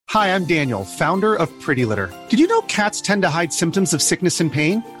Hi, I'm Daniel, founder of Pretty Litter. Did you know cats tend to hide symptoms of sickness and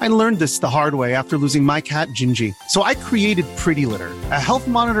pain? I learned this the hard way after losing my cat, Gingy. So I created Pretty Litter, a health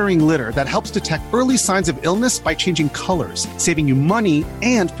monitoring litter that helps detect early signs of illness by changing colors, saving you money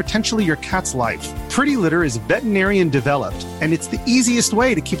and potentially your cat's life. Pretty Litter is veterinarian developed, and it's the easiest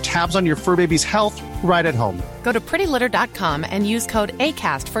way to keep tabs on your fur baby's health right at home. Go to prettylitter.com and use code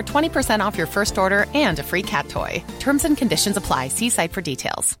ACAST for 20% off your first order and a free cat toy. Terms and conditions apply. See site for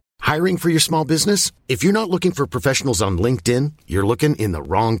details. Hiring for your small business? If you're not looking for professionals on LinkedIn, you're looking in the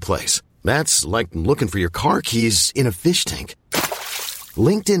wrong place. That's like looking for your car keys in a fish tank.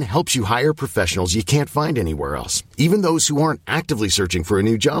 LinkedIn helps you hire professionals you can't find anywhere else, even those who aren't actively searching for a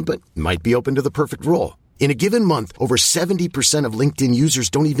new job but might be open to the perfect role. In a given month, over 70% of LinkedIn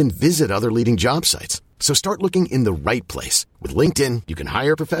users don't even visit other leading job sites. So start looking in the right place. With LinkedIn, you can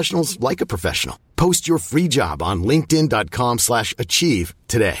hire professionals like a professional. Post your free job on linkedin.com/achieve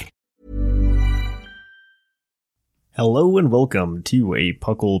today. Hello and welcome to a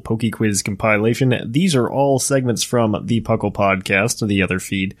Puckle PokeQuiz compilation. These are all segments from the Puckle podcast, the other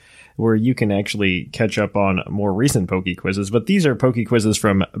feed, where you can actually catch up on more recent PokeQuizzes. But these are PokeQuizzes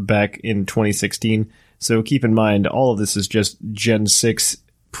from back in 2016. So keep in mind, all of this is just Gen 6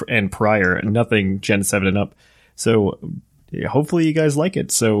 and prior, nothing Gen 7 and up. So hopefully you guys like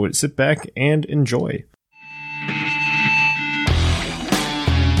it. So sit back and enjoy.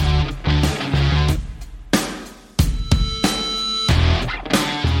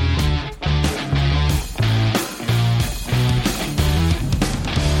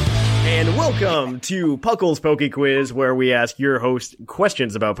 Welcome to Puckle's PokeQuiz, where we ask your host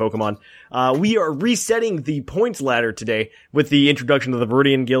questions about Pokemon. We are resetting the points ladder today with the introduction of the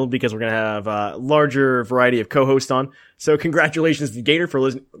Viridian Guild because we're going to have a larger variety of co-hosts on. So congratulations to Gator for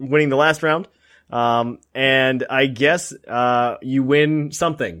winning the last round. And I guess you win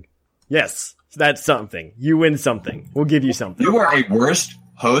something. Yes, that's something. You win something. We'll give you something. You are a worse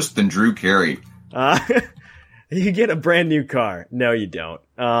host than Drew Carey. You get a brand new car. No, you don't.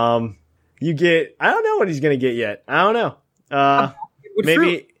 You get, I don't know what he's going to get yet. I don't know.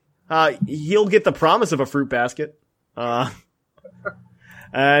 Maybe, he'll get the promise of a fruit basket. And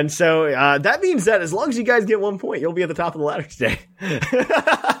so, that means that as long as you guys get 1 point, you'll be at the top of the ladder today.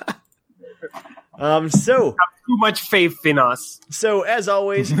 So. Too much faith in us. So, as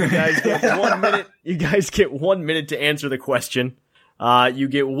always, you guys get 1 minute. You guys get 1 minute to answer the question. You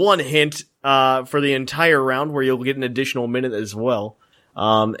get one hint, for the entire round where you'll get an additional minute as well.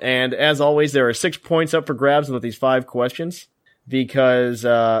 And as always, there are 6 points up for grabs with these 5 questions because,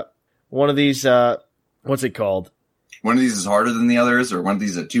 one of these, what's it called? One of these is harder than the others, or one of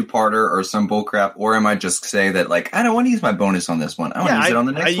these is a two-parter, or some bullcrap, or I might just say that, like, I don't want to use my bonus on this one. I want to use it on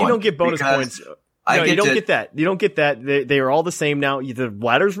the next one. You don't get bonus points. No, you don't get that. You don't get that. They are all the same now. The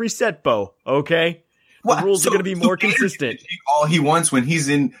ladder's reset, Bo. Okay? The rules are going to be more consistent. All he wants when he's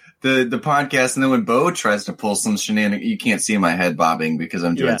in the podcast, and then when Bo tries to pull some shenanigans, you can't see my head bobbing because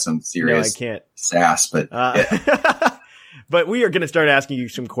I'm doing some serious sass. But but we are going to start asking you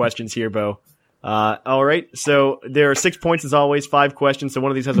some questions here, Bo. All right. So there are 6 points as always, 5 questions. So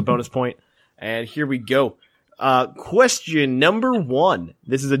one of these has a bonus point. And here we go. Question number 1.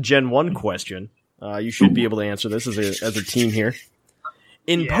 This is a Gen 1 question. You should be able to answer this as a team here.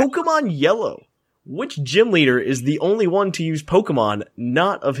 In Pokemon Yellow, which gym leader is the only one to use Pokemon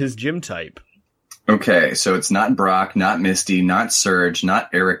not of his gym type? Okay, so it's not Brock, not Misty, not Surge, not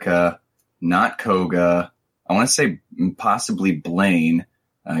Erica, not Koga. I want to say possibly Blaine.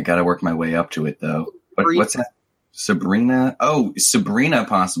 I got to work my way up to it, though. But what's that? Sabrina? Oh, Sabrina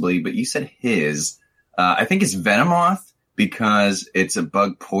possibly, but you said his. I think it's Venomoth because it's a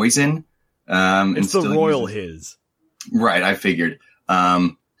bug poison. It's the royal his. Right, I figured.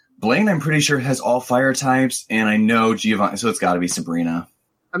 Blaine, I'm pretty sure, has all fire types, and I know Giovanni, so it's got to be Sabrina.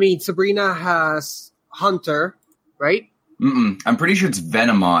 I mean, Sabrina has Hunter, right? I'm pretty sure it's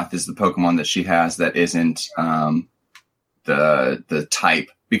Venomoth is the Pokemon that she has that isn't the type.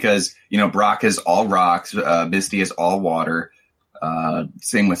 Because, Brock is all rocks, Misty is all water.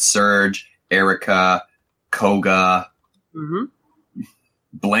 Same with Surge, Erica, Koga. Mm-hmm.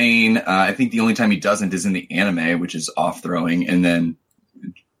 Blaine, I think the only time he doesn't is in the anime, which is off-throwing, and then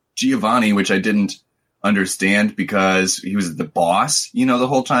Giovanni, which I didn't understand because he was the boss, the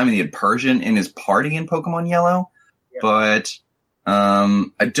whole time, and he had Persian in his party in Pokemon Yellow. Yeah. But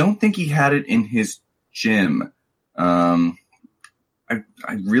I don't think he had it in his gym. I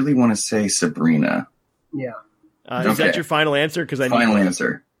really want to say Sabrina. Yeah. Is that your final answer? Final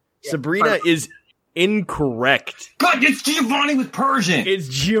answer. Sabrina is incorrect. God, it's Giovanni with Persian. It's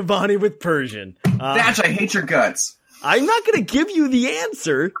Giovanni with Persian. Thatch, I hate your guts. I'm not going to give you the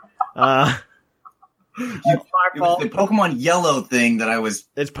answer. It was the Pokemon Yellow thing that I was...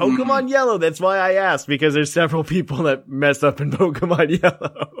 It's Pokemon Yellow. That's why I asked, because there's several people that mess up in Pokemon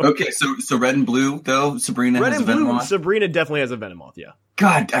Yellow. Okay, so Red and Blue, though, Sabrina Red has and a Blue, Venomoth? Sabrina definitely has a Venomoth, yeah.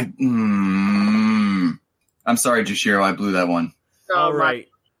 God, I'm sorry, Jashiro, I blew that one. All right.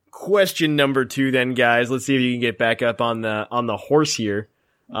 Question number 2 then, guys. Let's see if you can get back up on the horse here.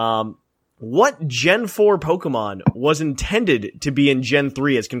 What Gen 4 Pokemon was intended to be in Gen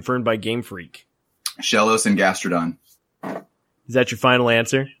 3 as confirmed by Game Freak? Shellos and Gastrodon. Is that your final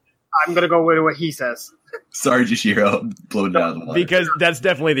answer? I'm going to go with what he says. Sorry, Jashiro, blowed it out of the water. Because that's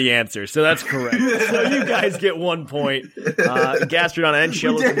definitely the answer, so that's correct. So you guys get 1 point. Gastrodon and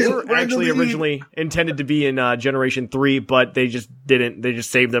Shellos were actually originally intended to be in Generation 3, but they just didn't. They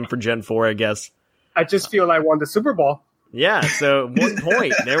just saved them for Gen 4, I guess. I just feel I won the Super Bowl. Yeah, so 1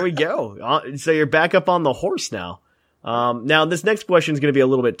 point. There we go. So you're back up on the horse now. Now, this next question is going to be a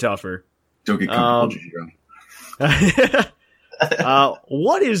little bit tougher. Don't get comfortable, Jashiro.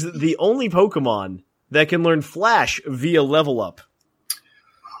 What is the only Pokemon that can learn Flash via level up?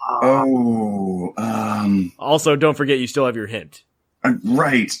 Also, don't forget you still have your hint.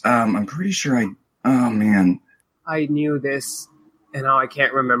 Right. I'm pretty sure oh, man. I knew this, and now I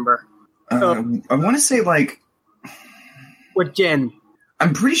can't remember. I want to say, What gen?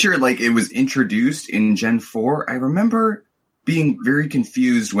 I'm pretty sure, it was introduced in Gen 4. I remember being very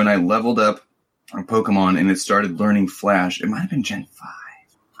confused when I leveled up a Pokemon and it started learning Flash. It might have been Gen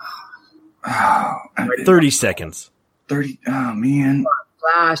 5. 30 seconds. 30. Oh, man.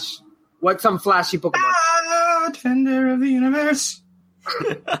 Flash. What's some flashy Pokemon? Tender of the universe.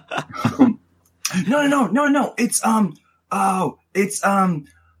 No. It's, what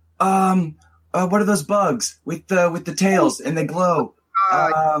are those bugs with the tails and they glow?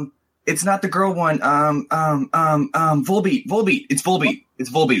 It's not the girl one. Volbeat. It's Volbeat.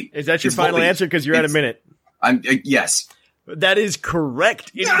 Is that your final answer? Because you're at a minute. Yes. That is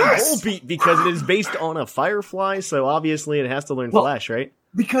correct. It's Volbeat because it is based on a Firefly, so obviously it has to learn Flash, right?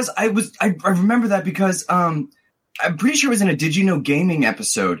 Because I remember that because I'm pretty sure it was in a Did You Know Gaming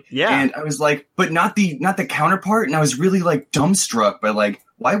episode. Yeah. And I was like, but not the counterpart, and I was really dumbstruck by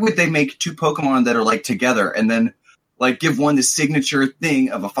why would they make 2 Pokemon that are together and then give one the signature thing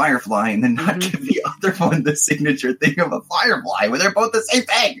of a Firefly and then not give the other one the signature thing of a Firefly when they're both the same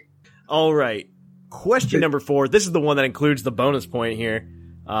thing? All right. Question number 4. This is the one that includes the bonus point here.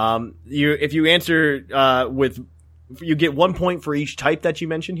 If you answer you get 1 point for each type that you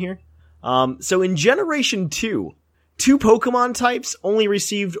mentioned here. So in Generation 2 Pokemon types only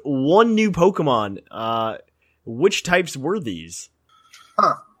received 1 new Pokemon. Which types were these?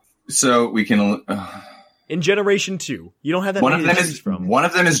 So we can... In Generation 2. You don't have that many to choose from. One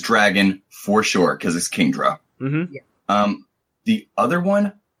of them is Dragon, for sure, because it's Kingdra. Mm-hmm. Yeah. The other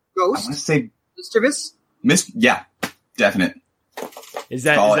one... Ghost? I want to say... Mischievous? Yeah, definite. Is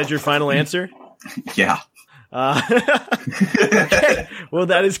that your final answer? Yeah. Okay. Well,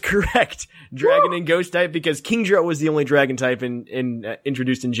 that is correct. Dragon and Ghost type, because Kingdra was the only Dragon type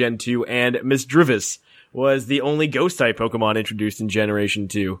introduced in Gen 2, and Misdreavus was the only Ghost type Pokemon introduced in Generation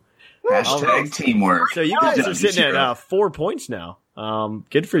 2. Hashtag teamwork. So you guys are sitting at 4 points now.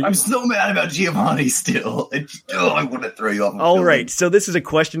 Good for you. I'm so mad about Giovanni still. I want to throw you off. All right, so this is a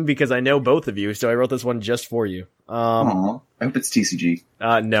question because I know both of you, so I wrote this one just for you. I hope it's TCG.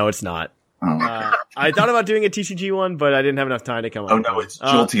 No, it's not. Oh. I thought about doing a TCG one, but I didn't have enough time to come up with no, it's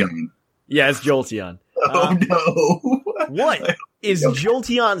Jolteon. Yeah, it's Jolteon. No. What is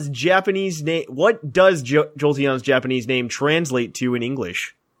Jolteon's Japanese name? What does Jolteon's Japanese name translate to in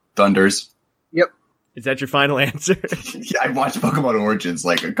English? Thunders. Yep. Is that your final answer? Yeah, I watched Pokemon Origins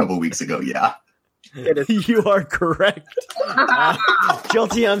a couple weeks ago, yeah. You are correct.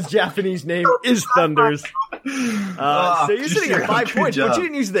 Jolteon's Japanese name is Thunders. So you're sitting at 5 points, but you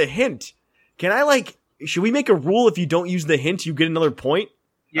didn't use the hint. Can I, should we make a rule if you don't use the hint, you get another point?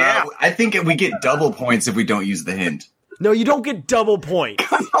 Yeah. I think we get double points if we don't use the hint. No, you don't get double points.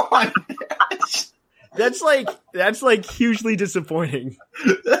 Come on. That's hugely disappointing.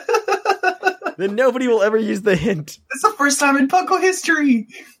 Then nobody will ever use the hint. It's the first time in Puckle history.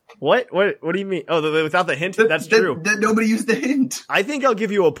 What do you mean? Oh, without the hint? That's true. That nobody used the hint. I think I'll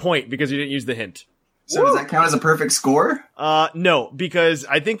give you a point because you didn't use the hint. So does that count as a perfect score? No, because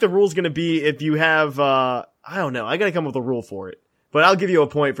I think the rule's going to be if you have, I don't know. I got to come up with a rule for it. But I'll give you a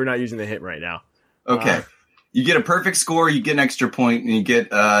point for not using the hint right now. Okay. You get a perfect score, you get an extra point, and you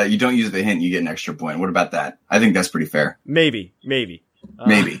don't use the hint, you get an extra point. What about that? I think that's pretty fair. Maybe. Maybe.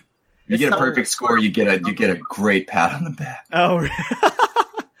 You get a perfect score, you get a great pat on the back. Oh,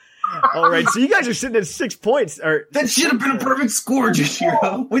 All right, so you guys are sitting at 6 points. That should have been a perfect score,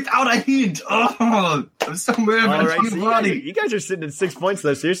 Jashiro, without a hint. Oh, I'm so mad. All right, so you guys are sitting at 6 points,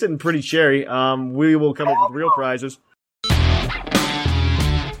 though, so you're sitting pretty cherry. We will come up with real prizes.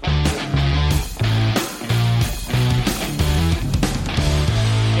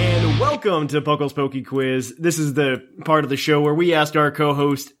 Welcome to Puckle's Poke Quiz. This is the part of the show where we ask our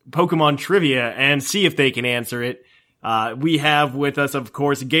co-host Pokemon trivia and see if they can answer it. We have with us, of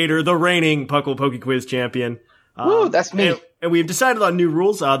course, Gator, the reigning Puckle Poke Quiz champion. Woo, that's me. And we've decided on new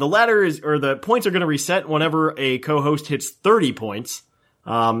rules. The points are going to reset whenever a co-host hits 30 points.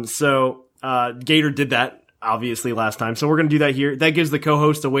 So Gator did that, obviously, last time. So we're going to do that here. That gives the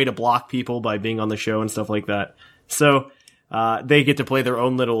co-host a way to block people by being on the show and stuff like that. So they get to play their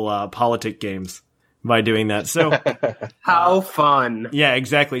own little politic games by doing that. So How fun. Yeah,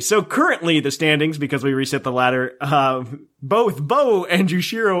 exactly. So currently the standings, because we reset the ladder, both Bo and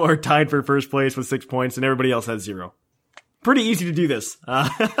Jushiro are tied for first place with 6 points, and everybody else has 0. Pretty easy to do this.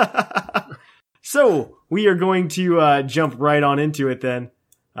 So we are going to jump right on into it then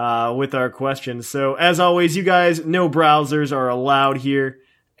with our questions. So as always, you guys, no browsers are allowed here.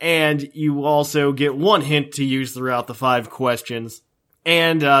 And you also get one hint to use throughout the 5 questions.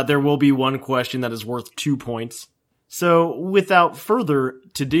 And there will be one question that is worth 2 points. So without further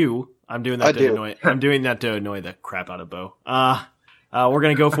to I'm doing that to annoy the crap out of Bo. We're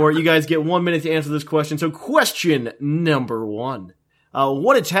gonna go for it. You guys get 1 minute to answer this question. So question number 1.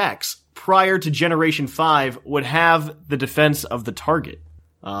 What attacks prior to Generation 5 would have the defense of the target?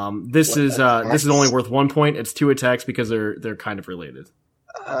 This is only worth 1 point. It's 2 attacks because they're kind of related.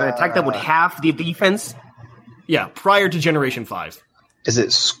 An attack that would have the defense? Yeah, prior to Generation 5. Is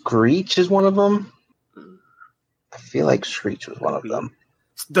it Screech is one of them? I feel like Screech was one of them.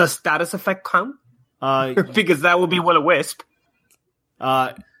 Does status effect count? Because that would be Will-O-Wisp.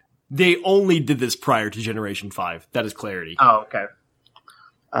 They only did this prior to Generation 5. That is clarity. Oh, okay.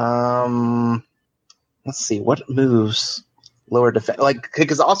 Let's see. What moves lower defense? Like,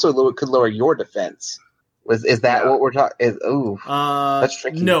 because also it could lower your defense. Is that what we're talking? That's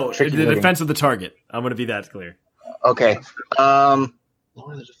tricky. No, tricky the defense of the target. I'm going to be that clear. Okay.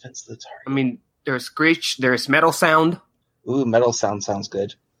 Lower the defense of the target. I mean, there's Screech, there's Metal Sound. Ooh, Metal Sound sounds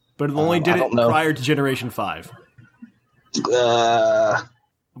good. But it only did it prior to Generation 5. I'm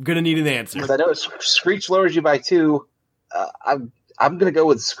going to need an answer. Because I know Screech lowers you by 2. I'm going to go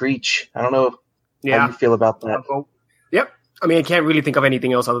with Screech. I don't know how you feel about that. Yep. I mean, I can't really think of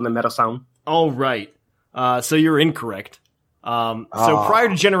anything else other than Metal Sound. All right. So you're incorrect. So prior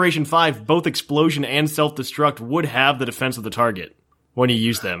to Generation 5, both Explosion and Self-Destruct would have the defense of the target when you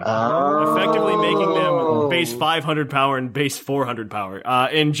use them. Effectively making them base 500 power and base 400 power.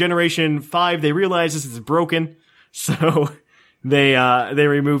 In Generation 5, they realize this is broken, so they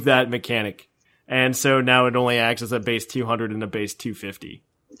remove that mechanic. And so now it only acts as a base 200 and a base 250.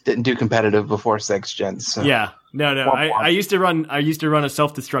 Didn't do competitive before 6th gen. So. Yeah. No. I used to run a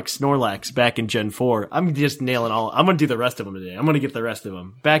self-destruct Snorlax back in Gen 4. I'm just nailing all. I'm gonna do the rest of them today. I'm gonna get the rest of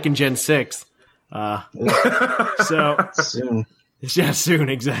them back in Gen 6. So soon. Yeah, soon,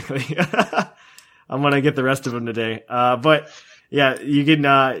 exactly. I'm gonna get the rest of them today. But yeah, you could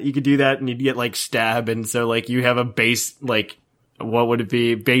do that, and you'd get like stab, and so like you have a base like what would it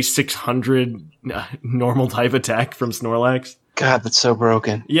be? Base 600 normal type attack from Snorlax. God, that's so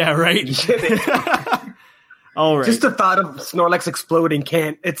broken. Yeah, right. All right. Just the thought of Snorlax exploding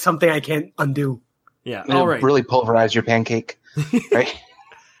it's something I can't undo. Yeah. It'll really pulverize your pancake. Right?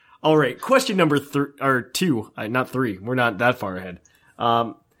 All right. Question number 2, not 3. We're not that far ahead.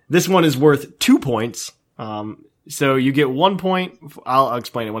 This one is worth 2 points. So you get 1 point. I'll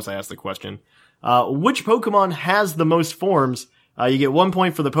explain it once I ask the question. Which Pokemon has the most forms? You get 1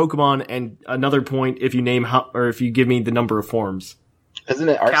 point for the Pokemon and another point if you name or if you give me the number of forms. Isn't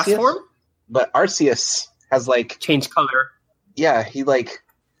it Arceus? Cast form? But Arceus has like change color. Yeah, he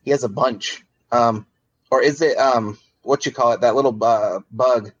has a bunch. Or is it what you call it? That little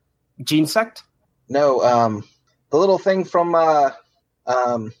bug. Genesect? No, the little thing from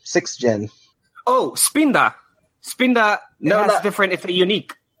 6th gen. Oh, Spinda. Spinda has different. It's a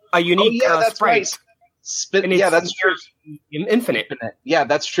unique that's sprite. Right. That's true. Infinite. Yeah,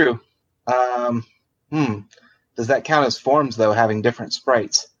 that's true. Does that count as forms though, having different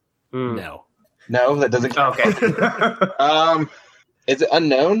sprites? No, that doesn't count. Okay. Is it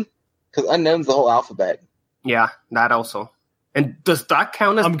unknown? Because unknown's the whole alphabet. Yeah, that also. And does that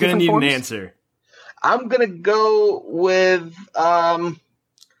count as? I'm gonna need forms? an answer. I'm gonna go with I'm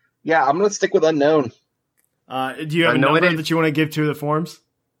gonna stick with unknown. Do you have a number that you want to give to the forms?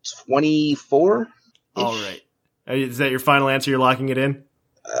 24. All right. Is that your final answer? You're locking it in?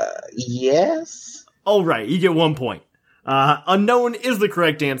 Yes. All right, you get 1 point. Unknown is the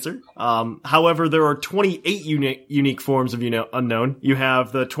correct answer. However, there are 28 unique forms of unknown. You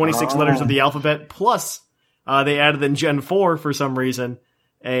have the 26 letters of the alphabet, plus they added in Gen 4 for some reason.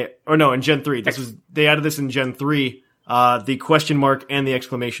 In Gen 3. They added this in Gen 3, the question mark and the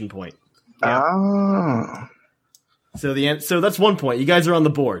exclamation point. Yeah. So that's 1 point. You guys are on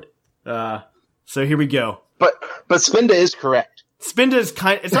the board. So here we go. But Spinda is correct. Spinda is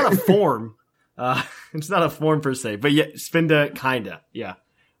it's not a form. It's not a form per se, but yeah, Spinda kinda. Yeah.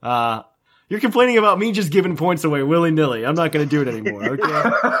 You're complaining about me just giving points away willy-nilly. I'm not going to do it anymore, okay?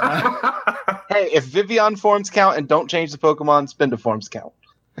 Hey, if Vivian forms count and don't change the Pokemon, Spinda forms count.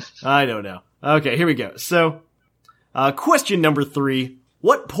 I don't know. Okay, here we go. So, question number 3.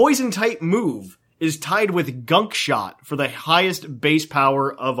 What poison-type move is tied with Gunk Shot for the highest base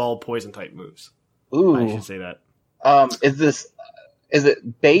power of all poison-type moves? Ooh. I should say that. Is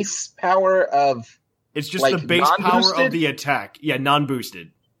it base power of... It's just the base power of the attack. Yeah,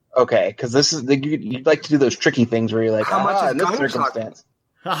 non-boosted. Okay, because this is you'd like to do those tricky things where you're like, how much in this circumstance?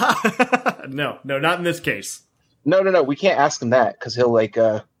 No, not in this case. No, we can't ask him that because he'll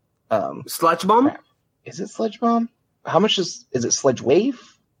Sludge Bomb? Is it Sludge Bomb? How much is it Sledge Wave?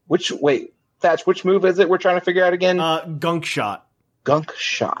 Thatch, which move is it we're trying to figure out again? Gunk Shot. Gunk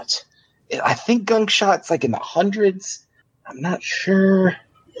Shot. I think Gunk Shot's like in the hundreds. I'm not sure.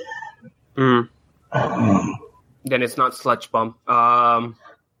 Then it's not Sludge Bomb.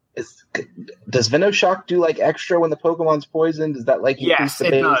 Does Venoshock do like extra when the Pokemon's poisoned? Does that increase the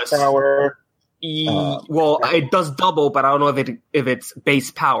base power? Well, it does double, but I don't know if it's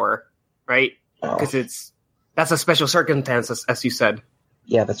base power, right? Because that's a special circumstance, as you said.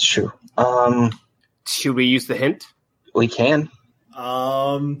 Yeah, that's true. Should we use the hint? We can.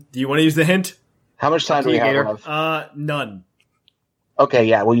 Do you want to use the hint? How much time do we have? None. Okay,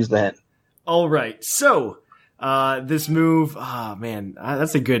 yeah, we'll use the hint. All right. So, this move,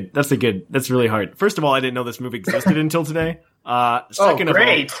 that's really hard. First of all, I didn't know this move existed until today.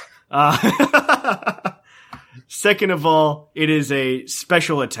 Second of all, it is a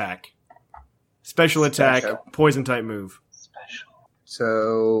special attack. Special attack, poison type move.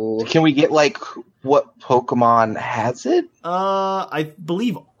 So, can we get what Pokemon has it? I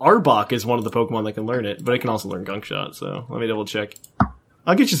believe Arbok is one of the Pokemon that can learn it, but it can also learn Gunk Shot. So let me double check.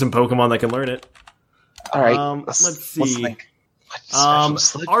 I'll get you some Pokemon that can learn it. All right. Let's see.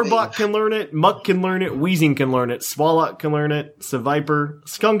 Arbok can learn it. Muck can learn it. Weezing can learn it. Swalot can learn it. Seviper,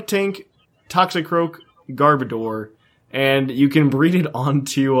 Skuntank, Toxicroak, Garbodor, and you can breed it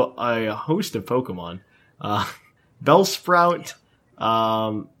onto a host of Pokemon. Bellsprout,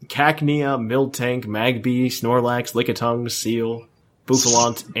 Cacnea, Miltank, Magby, Snorlax, Lickitung, Seal,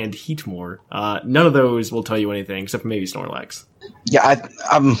 Bouffalant, and Heatmore. None of those will tell you anything except for maybe Snorlax. Yeah,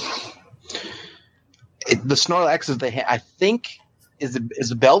 the Snorlax is I think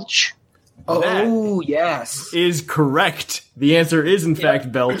is a Belch. Oh, yes, is correct. The answer is in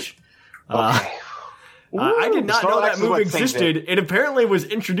fact Belch. Okay. I did not know that move existed. It apparently was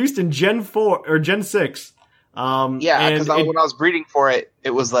introduced in Gen 4 or Gen 6. Yeah, because when I was breeding for it, it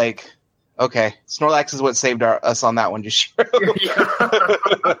was like, okay, Snorlax is what saved us on that one, just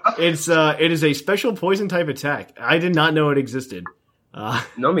It is a special poison type attack. I did not know it existed.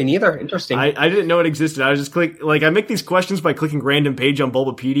 No, me neither. Interesting. I didn't know it existed. I was just I make these questions by clicking random page on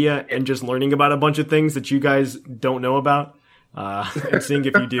Bulbapedia and just learning about a bunch of things that you guys don't know about, and seeing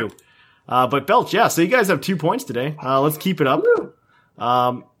if you do. But Belch, yeah, so you guys have 2 points today. Let's keep it up.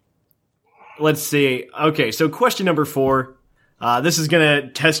 Let's see. Okay, so question number 4. This is going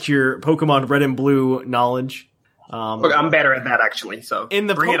to test your Pokemon Red and Blue knowledge. Look, I'm better at that, actually. So in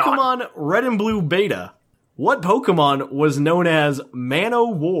the Pokemon Red and Blue beta, what Pokemon was known as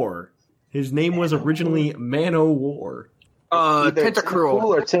Manowar? His name was originally Manowar.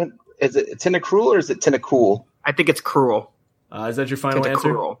 Tentacruel. Is it Tentacruel or is it Tentacool? I think it's Cruel. Is that your final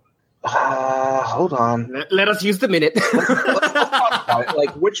answer? Hold on. Let us use the minute. Let's talk about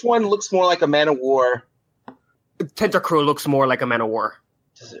it. Which one looks more like a Manowar? Tentacruel looks more like a Manowar.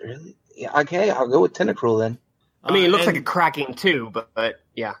 Does it really? Yeah, okay, I'll go with Tentacruel then. I mean, it looks like a Kraken too, but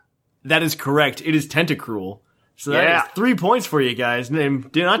yeah. That is correct. It is Tentacruel. So that is 3 points for you guys. And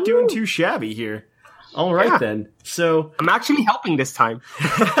they're not doing too shabby here. All right, then. So I'm actually helping this time.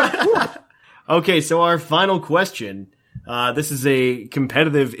 Okay, so our final question. This is a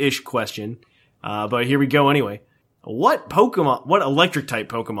competitive-ish question, but here we go anyway. What electric-type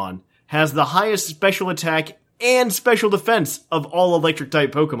Pokemon has the highest special attack and special defense of all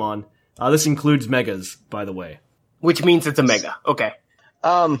electric-type Pokemon? This includes Megas, by the way. Which means it's a Mega. Okay.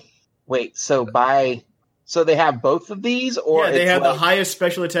 Wait, so by So they have both of these, or they have the highest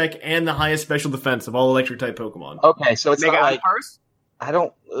special attack and the highest special defense of all electric type Pokemon. Okay, so it's Mega not like Ampharos? I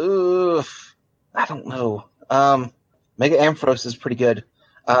don't know. Mega Ampharos is pretty good.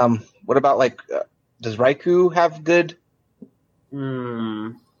 What about does Raikou have good?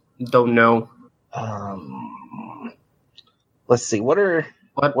 Don't know. Let's see. What are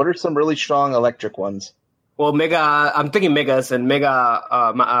some really strong electric ones? Well, I'm thinking Megas and Mega.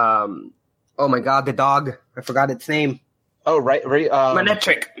 Oh my God, the dog! I forgot its name. Oh, right.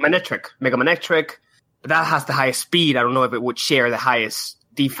 Manectric, Mega Manectric. But that has the highest speed. I don't know if it would share the highest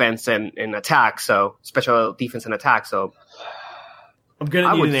defense and attack. So special defense and attack. So I'm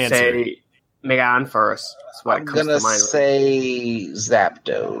gonna need an answer. Say Mega Ampharos. That's what comes to mind. I'm gonna say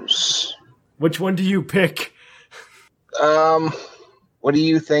Zapdos. Which one do you pick? What do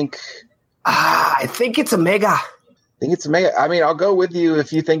you think? I think it's a Mega. I mean, I'll go with you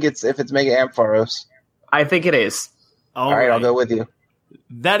if you think if it's Mega Ampharos. I think it is. All right, I'll go with you.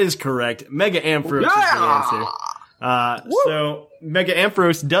 That is correct. Mega Ampharos is the answer. So Mega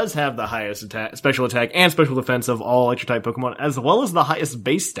Ampharos does have the highest special attack and special defense of all electric type Pokemon, as well as the highest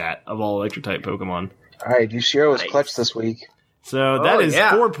base stat of all electric type Pokemon. All right, Yushiro was clutch this week. So that is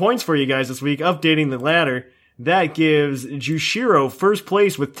 4 points for you guys this week, updating the ladder. That gives Jushiro first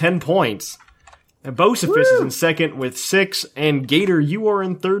place with 10 points. And Bocephus is in second with 6, and Gator, you are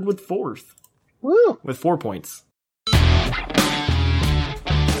in third with 4th. Woo! With 4 points.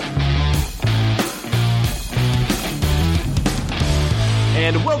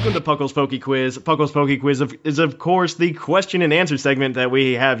 And welcome to Puckle's Poke Quiz. Puckle's Poke Quiz is, of course, the question and answer segment that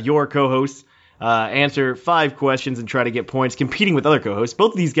we have your co-hosts answer 5 questions and try to get points, competing with other co-hosts.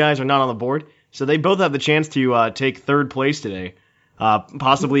 Both of these guys are not on the board, so they both have the chance to take third place today.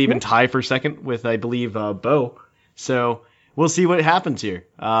 Possibly even tie for second with, I believe, Bo. So we'll see what happens here.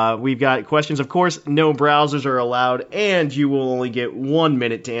 We've got questions, of course. No browsers are allowed, and you will only get 1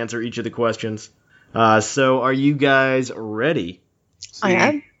 minute to answer each of the questions. So are you guys ready? I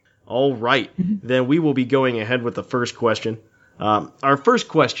am. All right. Then we will be going ahead with the first question. Our first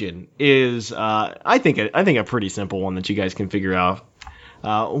question is, I think a pretty simple one that you guys can figure out.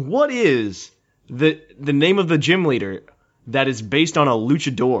 What is the name of the gym leader that is based on a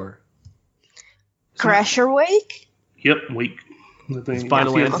luchador? Crasher Wake? Yep, Wake.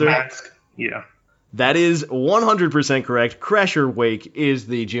 Final answer? Yeah. That is 100% correct. Crasher Wake is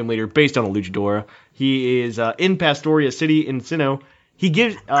the gym leader based on a luchador. He is in Pastoria City in Sinnoh. He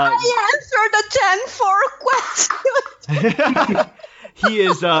gives. I answered the 10-4 question.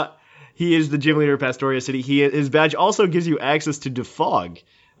 He is the gym leader of Pastoria City. His badge also gives you access to Defog,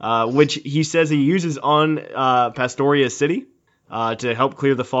 which he says he uses on Pastoria City to help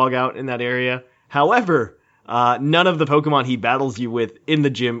clear the fog out in that area. However, none of the Pokemon he battles you with in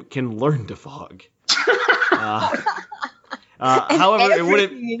the gym can learn Defog. However, it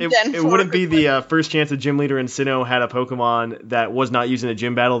wouldn't be the first chance a gym leader in Sinnoh had a Pokemon that was not using a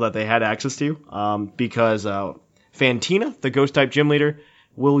gym battle that they had access to, because Fantina, the Ghost-type gym leader,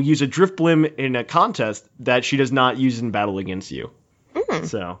 will use a Drifblim in a contest that she does not use in battle against you.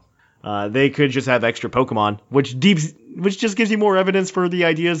 So they could just have extra Pokemon, which just gives you more evidence for the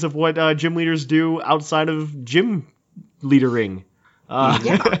ideas of what gym leaders do outside of gym leadering.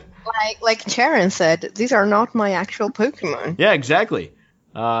 Yeah. Like Charon said, these are not my actual Pokemon. Yeah, exactly.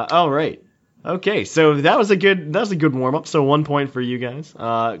 All right. Okay, so that was a good warm up. So 1 point for you guys.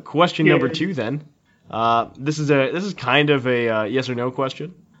 Question number 2 then. This is kind of a yes or no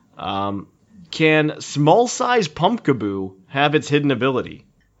question. Can small size Pumpkaboo have its hidden ability?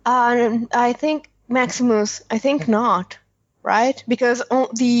 I think Maximus. I think not. Right? Because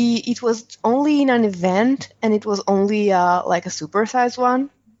it was only in an event, and it was only like a supersized one.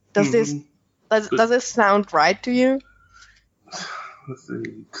 Does this sound right to you? Let's see.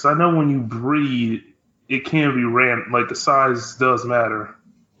 Because I know when you breed, it can be random. Like the size does matter.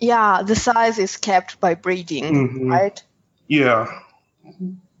 Yeah, the size is kept by breeding, right? Yeah.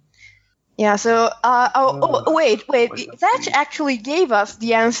 Yeah. So, wait. That actually gave us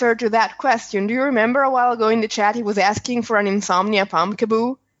the answer to that question. Do you remember a while ago in the chat he was asking for an Insomnia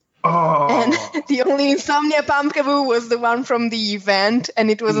Pumpkaboo? Oh. And the only Insomnia Pumpkaboo was the one from the event, and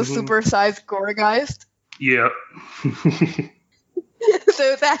it was a supersized Gourgeist. Yeah.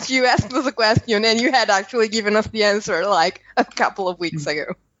 So that you asked us a question, and you had actually given us the answer like a couple of weeks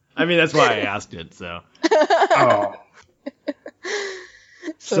ago. I mean, that's why I asked it, so. Oh.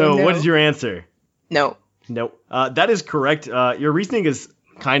 So no. What is your answer? No. Nope. That is correct. Your reasoning is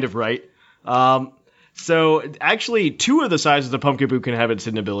kind of right. So, actually, 2 of the sizes of Pumpkaboo can have its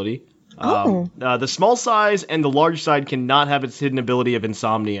hidden ability. The small size and the large size cannot have its hidden ability of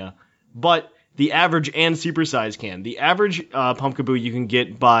Insomnia. But the average and supersize can. The average Pumpkaboo you can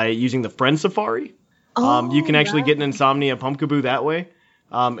get by using the Friend Safari. You can actually get an Insomnia Pumpkaboo that way.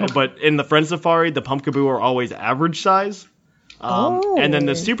 But in the Friend Safari, the Pumpkaboo are always average size. And then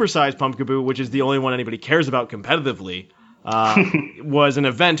the supersized Pumpkaboo, which is the only one anybody cares about competitively, was an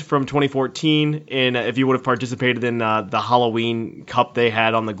event from 2014. If you would have participated in the Halloween Cup they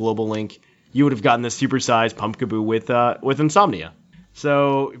had on the Global Link, you would have gotten this supersized Pumpkaboo with Insomnia.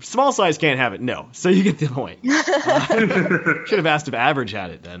 So small size can't have it. No. So you get the point. Should have asked if average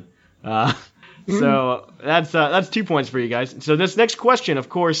had it then. So that's 2 points for you guys. So this next question, of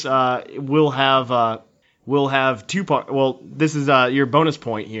course, will have 2 parts. Well, this is your bonus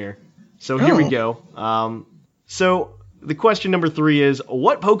point here. So here we go. So the question number 3 is,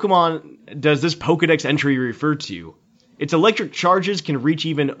 what Pokemon does this Pokedex entry refer to? Its electric charges can reach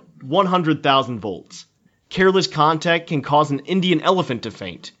even 100,000 volts. Careless contact can cause an Indian elephant to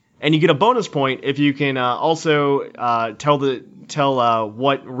faint. And you get a bonus point if you can also tell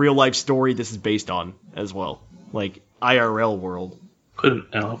what real life story this is based on as well, like IRL world. Put an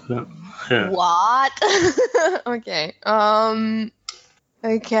elephant. Yeah. What? Okay.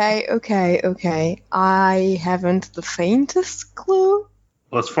 Okay. I haven't the faintest clue.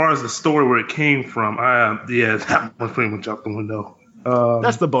 Well, as far as the story where it came from, that one's pretty much out the window.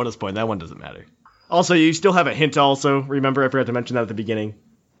 That's the bonus point. That one doesn't matter. Also, you still have a hint also. Remember, I forgot to mention that at the beginning.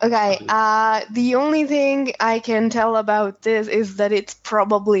 Okay, the only thing I can tell about this is that it's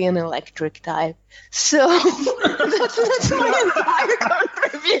probably an electric type. So that's my entire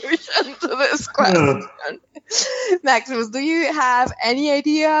contribution to this question. Maximus, do you have any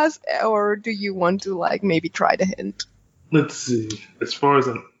ideas, or do you want to maybe try the hint? Let's see. As far as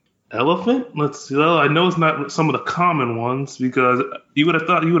an elephant, let's see. Well, I know it's not some of the common ones because you would have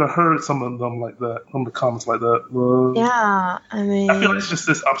thought you would have heard some of them like that, some of the comments like that. Yeah, I mean, I feel like it's just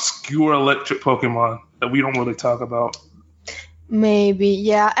this obscure electric Pokemon that we don't really talk about. Maybe,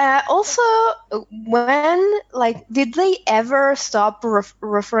 yeah. Also, when did they ever stop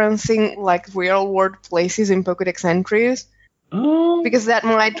referencing real world places in Pokedex entries? Because that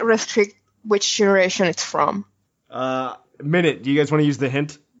might restrict which generation it's from. Minute, do you guys want to use the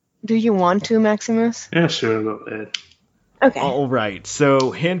hint? Do you want to, Maximus? Yeah, sure, go ahead. Okay. All right.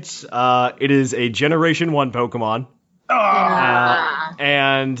 So, hint, it is a Generation 1 Pokemon.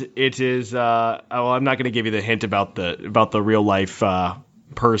 And it is, I'm not going to give you the hint about the real life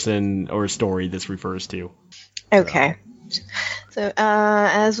person or story this refers to. Okay. So,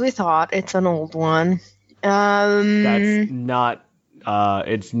 as we thought, it's an old one. That's not,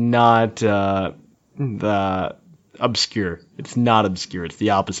 it's not, the obscure. It's not obscure. It's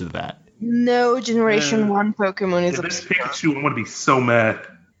the opposite of that. No Generation 1 Pokemon is obscure. Pikachu, I'm going to be so mad.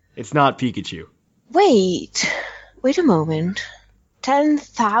 It's not Pikachu. Wait a moment.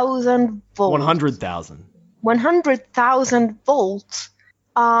 10,000 volts. 100,000. 100,000 volts.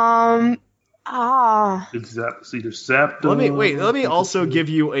 It's either Zapdos. Let me also give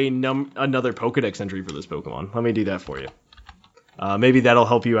you another Pokedex entry for this Pokemon. Let me do that for you. Maybe that'll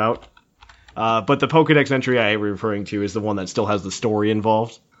help you out. But the Pokedex entry I am referring to is the one that still has the story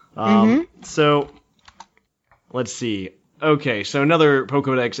involved. So, let's see. Okay, so another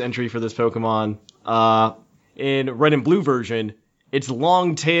Pokedex entry for this Pokemon. In Red and Blue version, its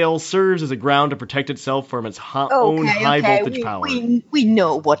long tail serves as a ground to protect itself from its own high voltage power. We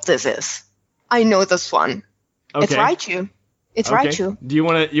know what this is. I know this one. Okay. It's Raichu. Raichu. Do you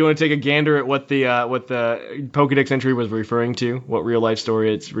want to take a gander at what the Pokedex entry was referring to? What real life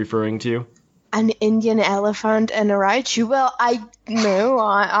story it's referring to? An Indian elephant and a Raichu. Well, I know.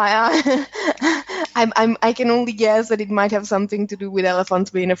 I can only guess that it might have something to do with elephants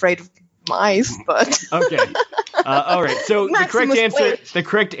being afraid of mice, but okay. All right. So the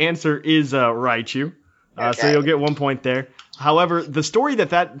correct answer is Raichu. So you'll get 1 point there. However, the story that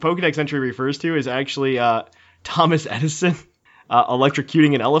Pokedex entry refers to is actually Thomas Edison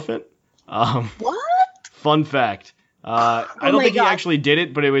electrocuting an elephant. What? Fun fact. I don't think he actually did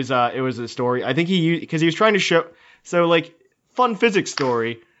it, but it was a story. I think because he was trying to show. So fun physics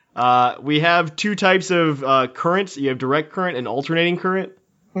story. We have 2 types of currents. You have direct current and alternating current.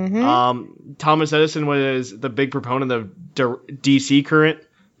 Mm-hmm. Thomas Edison was the big proponent of DC current,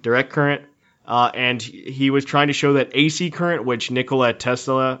 direct current, and he was trying to show that AC current, which Nikola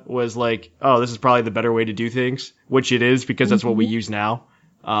Tesla was like, oh, this is probably the better way to do things, which it is because that's what we use now.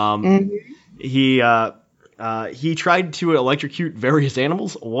 He tried to electrocute various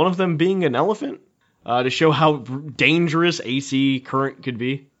animals, one of them being an elephant, to show how dangerous AC current could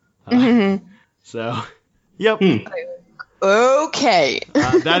be. So, yep. Okay.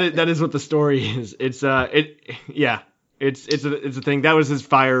 That is what the story is. It's It's a thing. That was his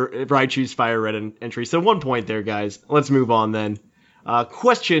Raichu's Fire Red entry. So 1 point there, guys. Let's move on then.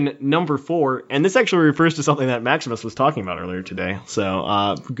 Question number 4, and this actually refers to something that Maximus was talking about earlier today.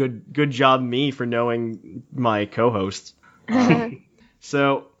 So good job me for knowing my co-hosts.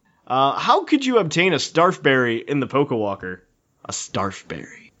 So how could you obtain a Starfberry in the Pokewalker? A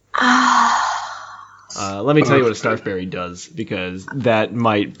Starfberry. Let me tell you what a Starfberry does, because that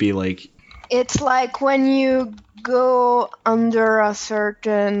might be like... It's like when you go under a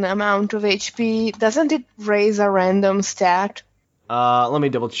certain amount of HP, doesn't it raise a random stat? Let me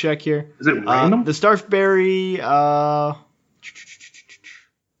double check here. Is it random? The Starfberry, I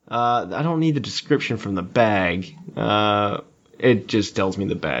don't need the description from the bag. It just tells me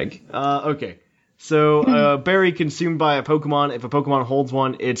the bag. Okay. So, berry consumed by a Pokemon. If a Pokemon holds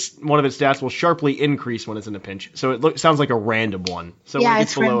one, one of its stats will sharply increase when it's in a pinch. So it sounds like a random one. So yeah, when it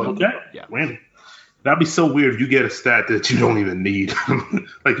gets below, okay. Yeah, random. That'd be so weird if you get a stat that you don't even need.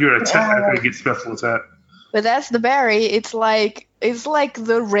 Like your attack, you get special attack. But that's the berry. It's like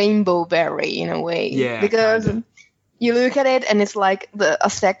the rainbow berry in a way. Yeah. Because you look at it and it's like a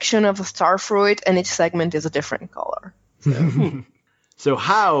section of a star fruit, and each segment is a different color. So. So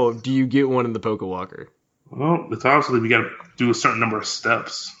how do you get one in the Pokewalker? Well, it's obviously we got to do a certain number of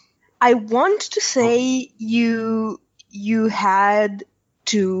steps. I want to say you had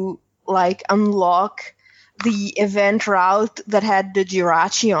to like unlock the event route that had the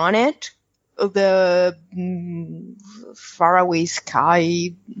Jirachi on it, the faraway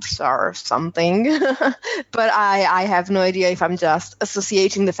sky or something. But I have no idea if I'm just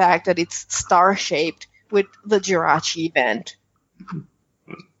associating the fact that it's star shaped with the Jirachi event.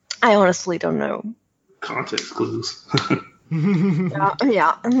 I honestly don't know. Context clues. Yeah.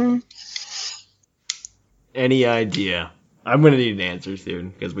 Mm-hmm. Any idea? I'm going to need an answer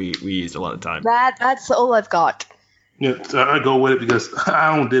soon, because we used a lot of time. That's all I've got. Yeah, I go with it because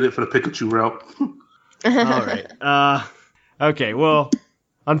I don't did it for the Pikachu route. All right. Okay, well,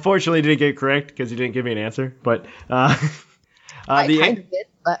 unfortunately you didn't get it correct because you didn't give me an answer. But I kind of did,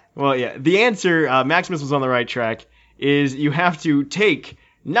 but... Well, yeah. The answer, Maximus was on the right track, is you have to take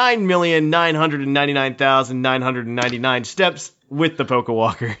 9,999,999 steps with the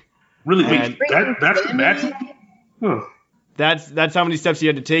Pokewalker. Really? Wait, that's the maximum? Huh. That's how many steps you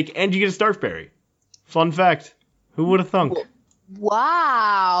had to take, and you get a Starfberry. Fun fact. Who would have thunk?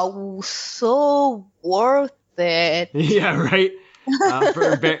 Wow, so worth it. Yeah, right?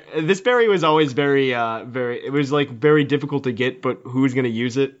 This berry was always very it was like very difficult to get, but who's going to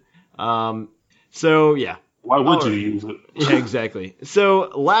use it? So, yeah. Why would you use it? Yeah, exactly. So,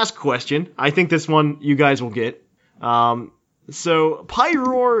 last question. I think this one you guys will get. So,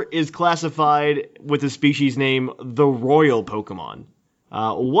 Pyroar is classified with the species name the Royal Pokemon.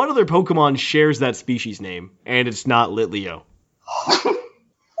 What other Pokemon shares that species name, and it's not Litleo?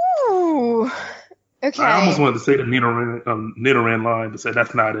 Ooh, okay. I almost wanted to say the Nidoran line, but said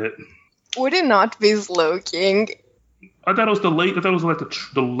that's not it. Would it not be Slowking? I thought it was the lazy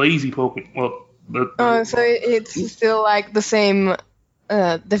Pokemon. Well, so it's still like the same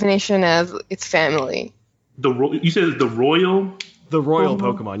definition as its family. You said it's the Royal? The Royal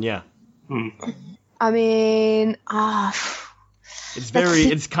Pokemon, yeah. I mean,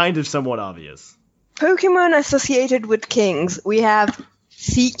 it's kind of somewhat obvious. Pokemon associated with kings. We have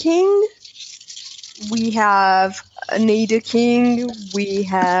Seaking, we have Nidoking, we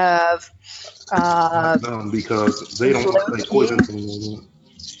have because they don't play poison anymore.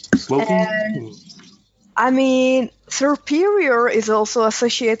 I mean, Serperior is also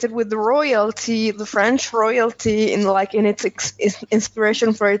associated with the royalty, the French royalty, in its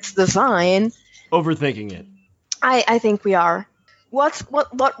inspiration for its design. Overthinking it. I think we are. What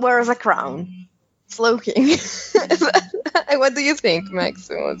wears a crown? Slowking. What do you think,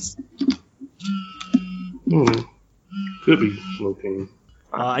 Maximus? Could be Slowking.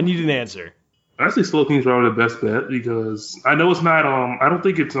 I need an answer. I think Slowking is probably the best bet because I know it's not. I don't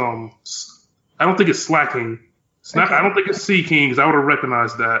think it's Slacking. I don't think it's Seaking because I would have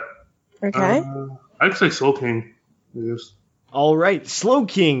recognized that. Okay. I'd say Slowking. Yes. All right,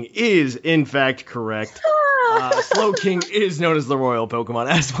 Slowking is in fact correct. Slowking is known as the Royal Pokemon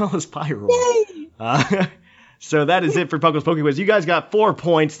as well as Pyroar. So that is it for Puckle's Pokequiz. You guys got 4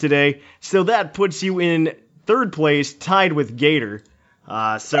 points today, so that puts you in third place, tied with Gator.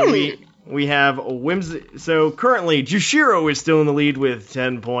 So we have So currently, Jushiro is still in the lead with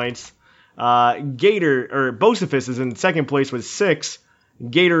 10 points. Bocephus is in second place with 6.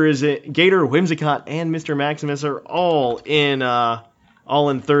 Gator, Whimsicott, and Mr. Maximus are all in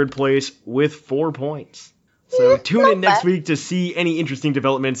third place with 4 points. So tune in next week to see any interesting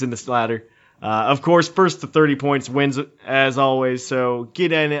developments in this ladder. Of course, first to 30 points wins as always. So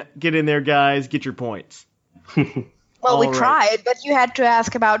get in there, guys. Get your points. Well, we tried, but you had to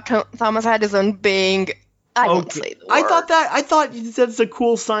ask about Thomas Edison being. I won't say the word. I thought that's a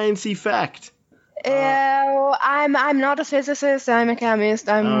cool sciencey fact. I'm not a physicist. I'm a chemist.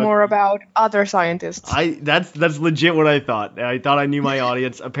 I'm more about other scientists. That's legit what I thought. I thought I knew my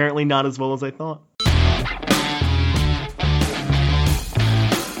audience. Apparently, not as well as I thought.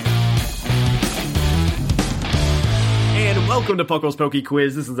 And welcome to Puckle's Poke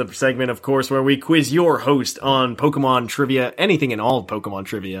Quiz. This is a segment, of course, where we quiz your host on Pokemon trivia, anything and all Pokemon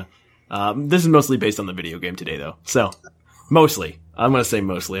trivia. This is mostly based on the video game today, though. So, mostly. I'm going to say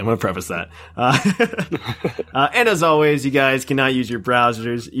mostly. I'm going to preface that. And as always, you guys cannot use your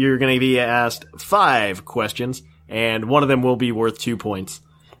browsers. You're going to be asked 5 questions, and one of them will be worth 2 points,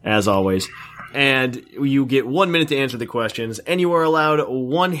 as always. And you get 1 minute to answer the questions, and you are allowed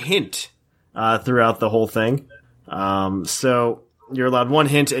 1 hint throughout the whole thing. So you're allowed 1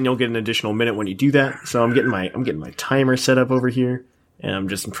 hint, and you'll get an additional minute when you do that. So I'm getting my timer set up over here, and I'm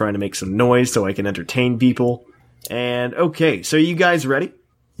just trying to make some noise so I can entertain people. And okay, so you guys ready?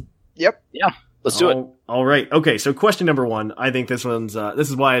 Yep. Yeah. Let's do it. All right. Okay, so question number 1, I think this one's,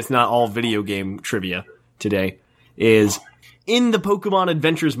 this is why it's not all video game trivia today, is in the Pokemon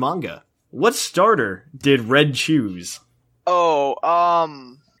Adventures manga, what starter did Red choose? Now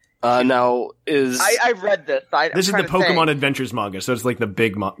is... I read this. This is the Pokemon Adventures manga, so it's like the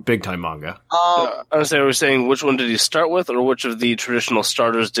big time manga. I was saying, we're saying which one did he start with, or which of the traditional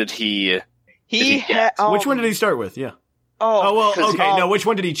starters did he... Which one did he start with? Yeah. No, which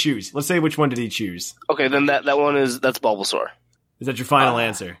one did he choose? Let's say which one did he choose? Okay, then that's Bulbasaur. Is that your final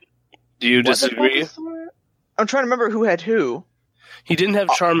answer? Do you disagree? I'm trying to remember who had who. He didn't have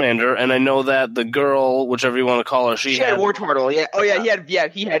Charmander, and I know that the girl, whichever you want to call her, she had Wartortle. Yeah. Oh yeah,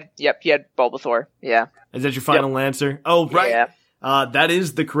 he had Bulbasaur. Yeah. Is that your final answer? Oh, right. Yeah. That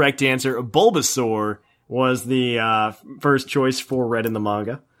is the correct answer. Bulbasaur was the first choice for Red in the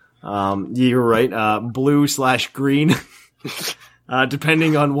manga. You're right. Blue/green,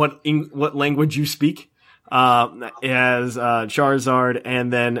 depending on what language you speak. As Charizard,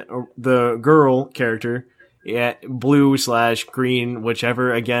 and then the girl character, blue/green,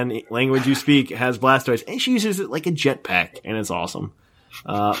 whichever again language you speak, has Blastoise, and she uses it like a jetpack, and it's awesome.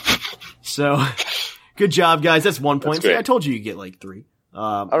 So good job, guys. That's 1 point. See, I told you get like 3.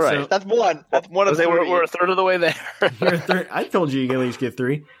 All right, so, that's one. That's one of 3. We're a third of the way there. I told you can at least get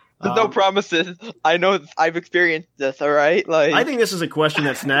 3. There's no promises. I know I've experienced this, all right? I think this is a question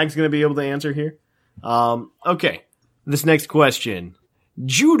that Snag's going to be able to answer here. Okay. This next question.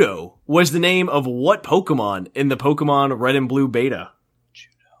 Judo was the name of what Pokemon in the Pokemon Red and Blue beta?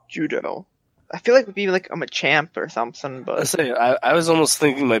 Judo. I feel like it would be like a Machamp or something, but... I was almost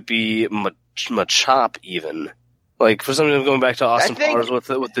thinking it might be Machop, even. Like, for some reason, going back to Austin Powers with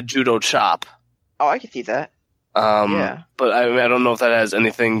the Judo Chop. Oh, I could see that. Yeah. But I don't know if that has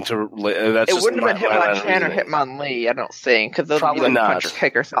anything to... That's it wouldn't have been Hitmonchan or Hitmonlee, I don't think, because those would be like punch or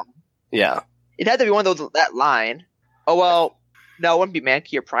kick or something. Yeah. It had to be one of those, that line. Oh, well, no, it wouldn't be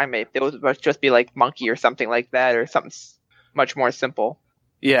Mankey or Primeape. It would just be like Monkey or something like that, or something much more simple.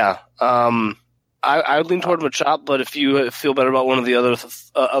 Yeah. I would lean toward Machop, but if you feel better about one of the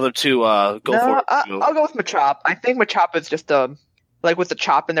other two, go for it. I'll go with Machop. I think Machop is just, like with the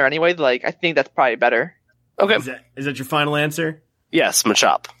chop in there anyway, like, I think that's probably better. Okay. Is that your final answer? Yes,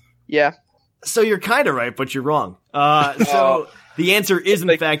 Machop. Yeah. So you're kind of right, but you're wrong. So the answer is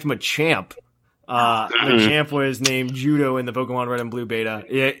in fact Machamp. Machamp was named Judo in the Pokemon Red and Blue beta.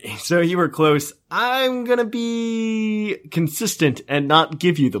 Yeah, so you were close. I'm gonna be consistent and not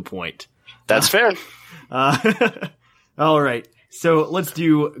give you the point. That's fair. All right. So let's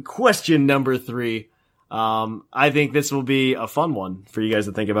do question number 3. I think this will be a fun one for you guys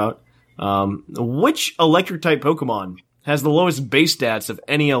to think about. Which electric type Pokemon has the lowest base stats of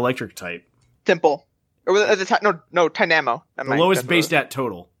any electric type? Simple. Or no, Tynamo. The lowest base stat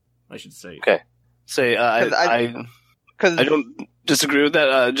total, I should say. Okay. I don't disagree with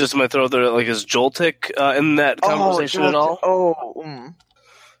that. Just my throw there, like, is Joltik in that conversation at all?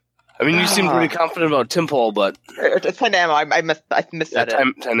 I mean, you seem pretty confident about Tympole, but it's Tynamo. I missed that.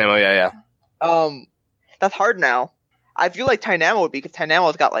 Tynamo, yeah. That's hard now. I feel like Tynamo would be, because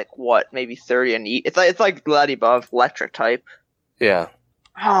Tynamo's got like what, maybe 30 and it's like bloody above electric type. Yeah.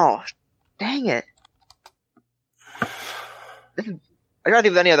 Oh, dang it! I gotta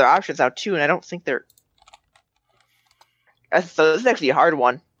think of any other options now too, and I don't think they're. So this is actually a hard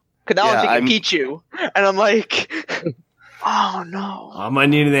one, because now I'm thinking Pichu, and I'm like, oh no! I might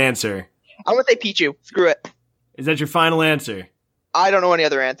need an answer. I'm gonna say Pichu. Screw it. Is that your final answer? I don't know any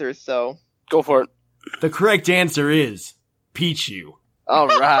other answers, so. Go for it. The correct answer is Pichu. All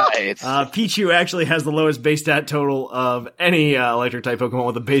right. Pichu actually has the lowest base stat total of any electric-type Pokemon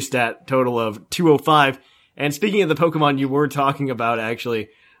with a base stat total of 205. And speaking of the Pokemon you were talking about, actually,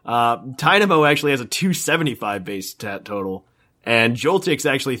 Dynamo actually has a 275 base stat total, and Joltik's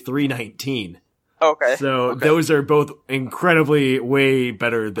actually 319. Okay. So those are both incredibly way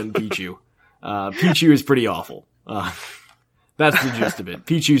better than Pichu. Pichu is pretty awful. That's the gist of it.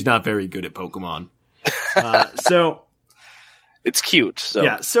 Pichu's not very good at Pokemon. So it's cute. So.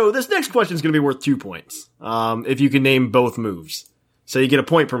 Yeah. So this next question is going to be worth 2 points. If you can name both moves, so you get a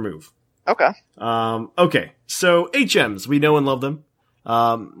point per move. Okay. Okay. So HMs, we know and love them.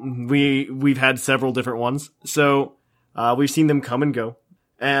 We've had several different ones. So we've seen them come and go.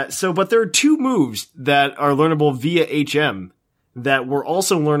 But there are 2 moves that are learnable via HM that were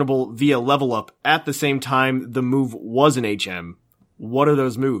also learnable via level up at the same time the move was an HM. What are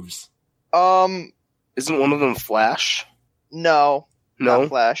those moves? Isn't one of them Flash? No. Not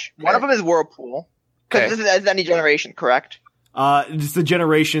Flash. Okay. One of them is Whirlpool. Because this is any generation, correct? It's the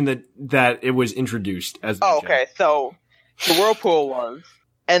generation that it was introduced as. Okay. So the Whirlpool was,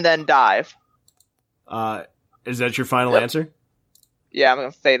 and then Dive. Is that your final answer? Yeah, I'm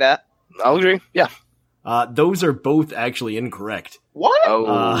gonna say that. I'll agree. Yeah. Those are both actually incorrect. What?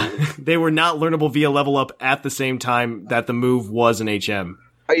 Oh. They were not learnable via level up at the same time that the move was an HM.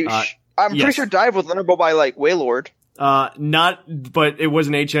 Are you? I'm pretty sure Dive was learnable by like Wailord. But it was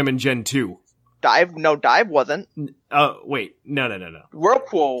an HM in Gen 2. Dive wasn't. Wait, no.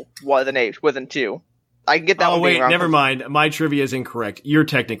 Whirlpool was in 2. I can get that one. Oh wait, never mind. My trivia is incorrect. You're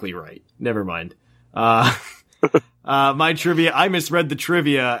technically right. Never mind. My trivia, I misread the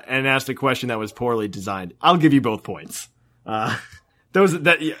trivia and asked a question that was poorly designed. I'll give you both points.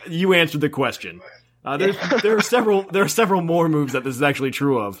 You answered the question. There are several more moves that this is actually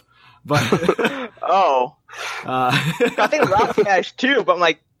true of. But I think Rock Smash too, but I'm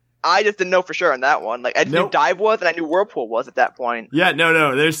like, I just didn't know for sure on that one. Like I knew Dive was, and I knew Whirlpool was at that point. Yeah,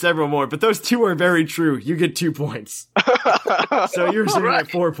 no, there's several more, but those 2 are very true. You get 2 points. So you're sitting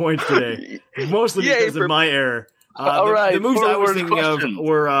at 4 points today, mostly because of my error. The moves I was thinking of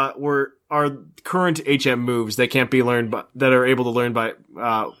are current HM moves that can't be learned, that are able to learn by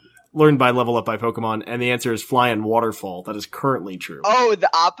level up by Pokemon, and the answer is Fly and Waterfall. That is currently true. Oh, the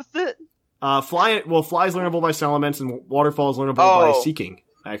opposite? Fly is learnable by Salamence, and Waterfall is learnable by Seeking,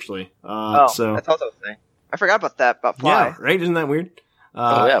 actually. So that's also a thing. I forgot about that, about Fly. Yeah, right? Isn't that weird?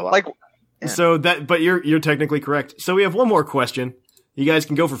 Yeah. So but you're technically correct. So we have one more question. You guys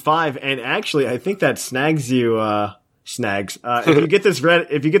can go for 5, and actually, I think that snags you, if you get this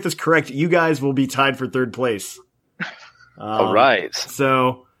correct, you guys will be tied for 3rd place. All right.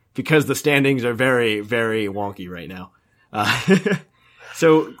 So, because the standings are very, very wonky right now.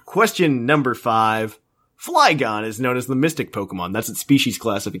 So, question number 5. Flygon is known as the Mystic Pokemon. That's its species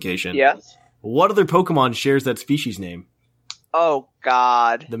classification. Yes. What other Pokemon shares that species name? Oh,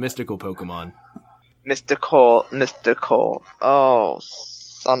 God. The mystical Pokemon. Mystical. Oh,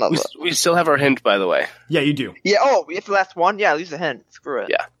 son of a... We still have our hint, by the way. Yeah, you do. Yeah, we have the last one? Yeah, leave the hint. Screw it.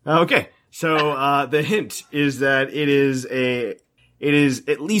 Yeah. Okay. So, the hint is that it is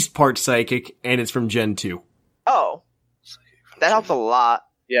at least part psychic, and it's from Gen 2. Oh. That helps a lot.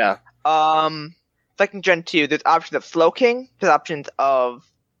 Yeah. Like in Gen 2, there's options of Slowking, there's options of...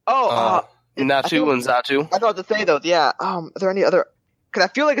 Natu and Xatu. I thought to say those, yeah. Are there any other... Because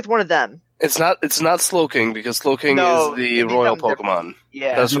I feel like it's one of them. It's not Slowking, because Slowking is the royal Pokemon.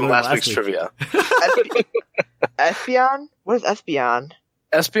 Yeah. That's from last week's trivia. Espeon? What is Espeon?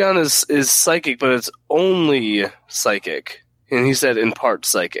 Espeon is psychic, but it's only psychic. And he said in part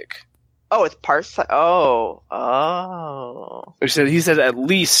psychic. Oh, it's part psychic. Oh. He said at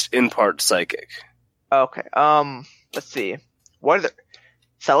least in part psychic. Okay. Let's see. What are the...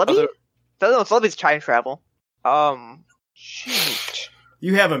 Celebi? No, Celebi's time travel. Shoot.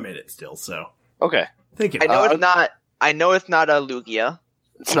 You have a minute still, so. Okay. Think I know it's not a Lugia.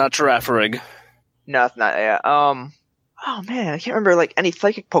 It's not Girafarig. No, it's not. Yeah. Oh man, I can't remember like any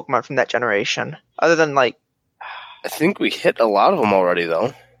psychic Pokemon from that generation, other than like. I think we hit a lot of them already,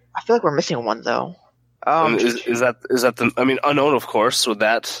 though. I feel like we're missing one though. Is that the? I mean, Unknown, of course. With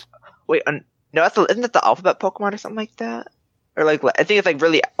that. Wait, no, isn't that the alphabet Pokemon or something like that? Or like, I think it's like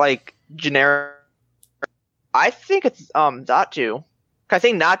really like generic. I think it's Xatu. I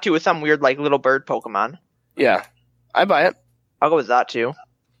think Natu is some weird like little bird Pokemon. Yeah, I buy it. I'll go with Xatu.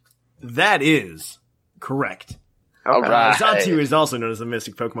 That is correct. Okay. All right. Xatu is also known as a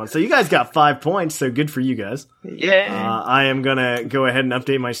mystic Pokemon. So you guys got 5 points, so good for you guys. Yeah. I am going to go ahead and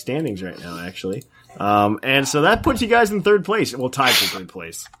update my standings right now, actually. And so that puts you guys in 3rd place. Well, tied for 3rd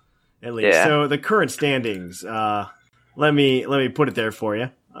place. At least. Yeah. So the current standings, let me put it there for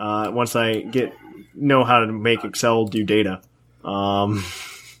you. Once I know how to make Excel do data.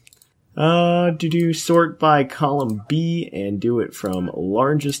 Sort by column B and do it from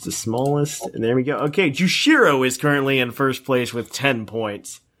largest to smallest. And there we go. Okay, Jushiro is currently in first place with 10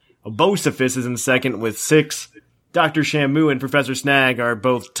 points. Bocephus is in second with 6. Dr. Shamu and Professor Snag are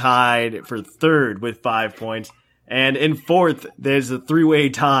both tied for third with 5 points. And in fourth, there's a 3-way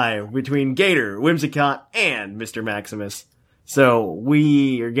tie between Gator, Whimsicott, and Mr. Maximus. So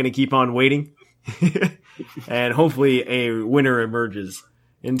we are going to keep on waiting. And hopefully a winner emerges.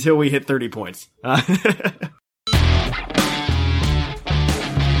 Until we hit 30 points. And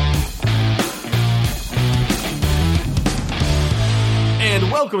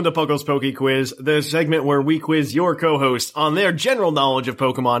welcome to Puckle's Poke Quiz, the segment where we quiz your co-hosts on their general knowledge of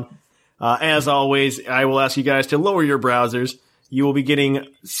Pokemon. As always, I will ask you guys to lower your browsers. You will be getting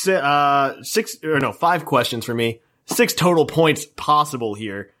 5 questions from me. 6 total points possible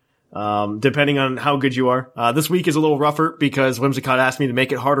here. Depending on how good you are. This week is a little rougher because Whimsicott asked me to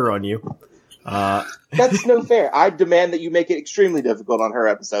make it harder on you. That's no fair. I demand that you make it extremely difficult on her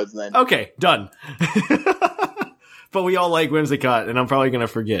episodes then. Okay, done. But we all like Whimsicott, and I'm probably going to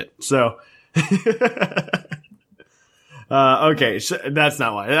forget. So, okay, so that's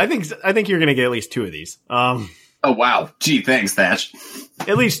not why. I think you're going to get at least 2 of these. Oh, wow. Gee, thanks, Thatch.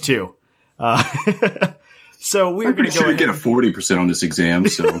 At least 2. So we're going to go ahead. Get a 40% on this exam,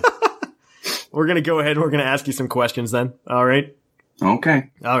 so. We're going to go ahead. We're going to ask you some questions then. All right. Okay.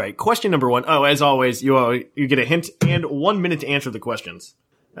 All right. Question number 1. Oh, as always, you get a hint and 1 minute to answer the questions.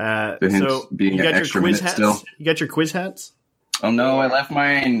 The hint being an extra minute still. You got your quiz hats? Oh no, I left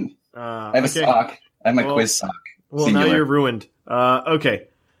mine. I have a sock. I have my quiz sock. Well, Singular. Now you're ruined. Okay.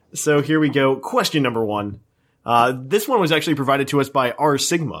 So here we go. Question number 1. This one was actually provided to us by R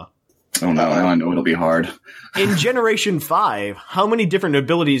Sigma. Oh no, I know it'll be hard. In Generation 5, how many different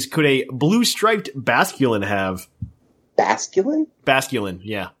abilities could a blue-striped Basculin have? Basculin? Basculin,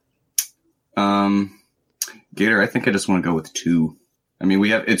 yeah. Gator, I think I just want to go with 2. I mean,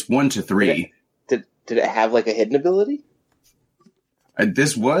 it's 1 to 3. Did it have like a hidden ability?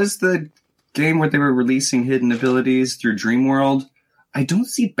 This was the game where they were releasing hidden abilities through Dreamworld. I don't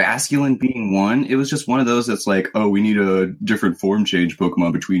see Basculin being one. It was just one of those that's like, oh, we need a different form change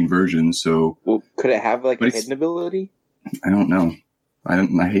Pokemon between versions. So, well, could it have like a hidden ability? I don't know. I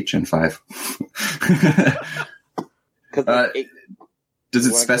hate Gen 5. Does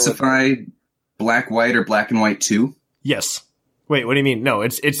it specify black, white, or black and white 2? Yes. Wait, what do you mean? No,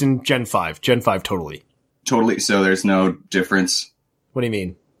 it's in Gen 5. Gen 5 totally. Totally. So there's no difference. What do you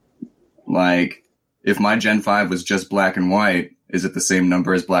mean? Like, if my Gen 5 was just black and white, is it the same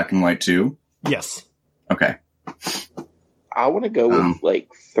number as black and white 2? Yes. Okay. I want to go with like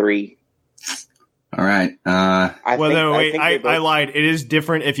 3. All right. I lied. It is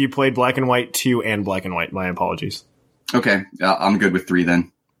different if you played black and white 2 and black and white. My apologies. Okay. I'm good with 3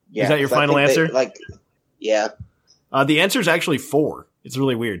 then. Yeah, is that your final answer? Yeah. The answer is actually 4. It's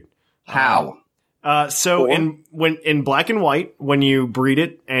really weird. How? So 4? in black and white, when you breed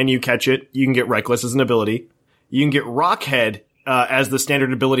it and you catch it, you can get Reckless as an ability. You can get Rockhead as the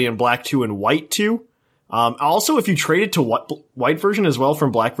standard ability in black 2 and white 2. Also, if you trade it to white version as well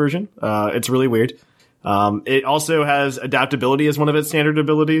from black version, it's really weird. It also has adaptability as one of its standard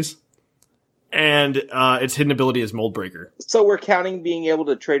abilities. And its hidden ability is Mold Breaker. So we're counting being able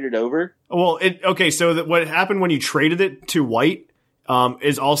to trade it over? Well, so what happened when you traded it to white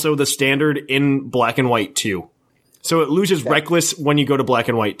is also the standard in black and white 2. So it loses Reckless when you go to black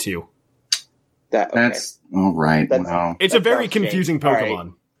and white 2. That's all right. It's a very confusing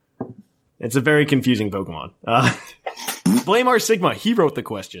Pokemon. Right. It's a very confusing Pokemon. Blame R Sigma. He wrote the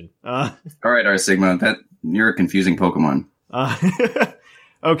question. All right, R Sigma. You're a confusing Pokemon.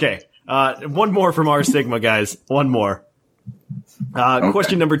 Okay. One more from R Sigma, guys. One more. Okay.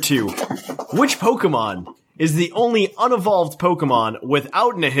 Question number 2. Which Pokemon is the only unevolved Pokemon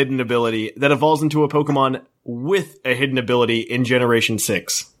without a hidden ability that evolves into a Pokemon with a hidden ability in Generation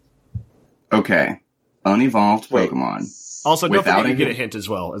 6? Okay. Unevolved Pokemon. Also, don't forget you get a hint as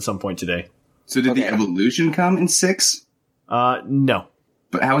well at some point today. So did the evolution come in 6? No.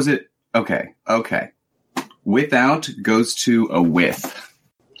 But how is it? Okay. Without goes to a with.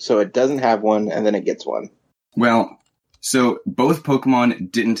 So it doesn't have one, and then it gets one. Well, so both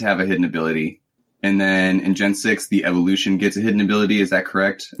Pokemon didn't have a hidden ability. And then in Gen 6, the evolution gets a hidden ability. Is that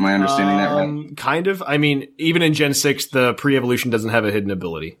correct? Am I understanding that right? Kind of. I mean, even in Gen 6, the pre-evolution doesn't have a hidden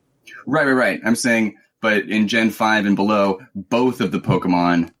ability. Right. I'm saying, but in Gen 5 and below, both of the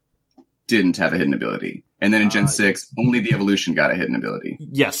Pokemon didn't have a hidden ability. And then in Gen 6, only the evolution got a hidden ability.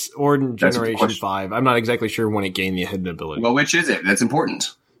 Yes, or in Generation 5. I'm not exactly sure when it gained the hidden ability. Well, which is it? That's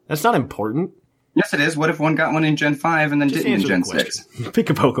important. That's not important. Yes, it is. What if one got one in Gen 5 and then didn't in Gen 6?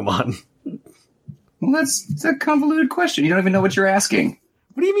 Pick a Pokemon. Well, that's a convoluted question. You don't even know what you're asking.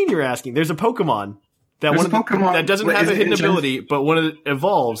 What do you mean you're asking? There's a Pokemon that doesn't have a hidden ability, but when it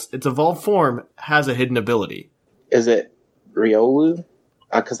evolves, its evolved form has a hidden ability. Is it Riolu?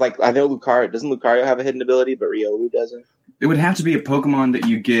 Because I know Lucario doesn't have a hidden ability, but Riolu doesn't. It would have to be a Pokemon that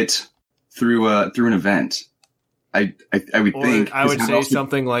you get through an event. I would think. I would say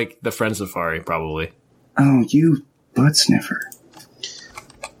something like the Friend Safari, probably. Oh, you butt sniffer!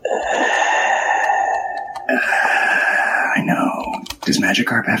 I know. Does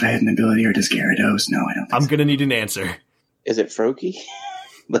Magikarp have a hidden ability, or does Gyarados? No, I don't think I'm going to need an answer. Is it Froakie?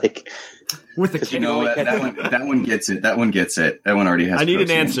 With the that one gets it. That one gets it. That one already has. I need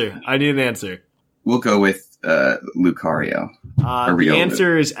an answer. We'll go with Lucario. The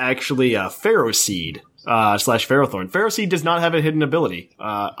answer is actually Ferroseed / Ferrothorn. Ferroseed does not have a hidden ability.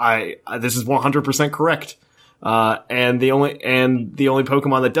 This is 100% correct. And the only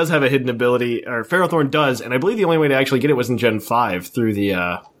Pokemon that does have a hidden ability, or Ferrothorn does, and I believe the only way to actually get it was in Gen 5 through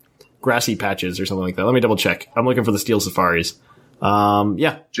the grassy patches or something like that. Let me double check. I'm looking for the Steel Safaris.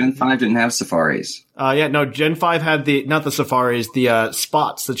 Yeah. Gen 5 didn't have Safaris. Gen 5 had not the Safaris, the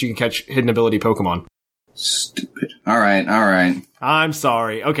spots that you can catch hidden ability Pokemon. Stupid. All right. I'm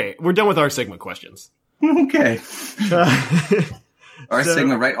sorry. Okay, we're done with our Sigma questions. Okay. Sigma,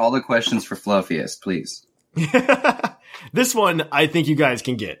 write all the questions for Fluffiest, please. This one, I think you guys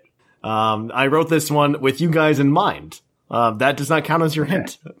can get. I wrote this one with you guys in mind. That does not count as your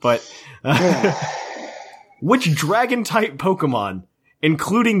hint, but which Dragon-type Pokemon,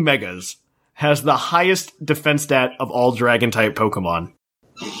 including Megas, has the highest defense stat of all Dragon-type Pokemon?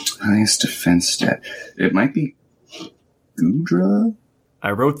 Highest defense stat. It might be Goodra?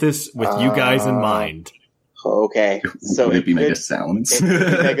 I wrote this with you guys in mind. Okay. So would it be Mega Salamence?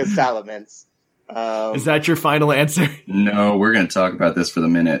 Mega Salamence. Is that your final answer? No, we're going to talk about this for the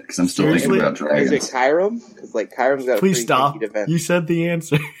minute because I'm still thinking about dragons. Is it Kyurem? Because Kyurem's got a pretty stop. Defense. You said the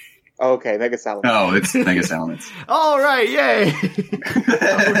answer. Okay, Mega Salamence. Oh, it's Mega Salamence. All right, yay!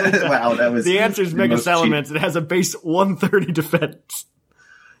 Wow, that was the answer is Mega Salamence. It has a base 130 defense.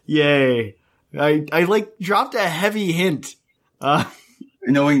 Yay! I dropped a heavy hint.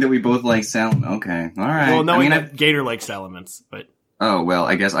 Knowing that we both like Salamence. Okay, all right. Well, knowing that Gator likes Salamence, but. Oh, well,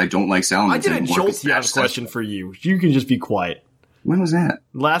 I guess I don't like Salamence. I did a Jolteon question for you. You can just be quiet. When was that?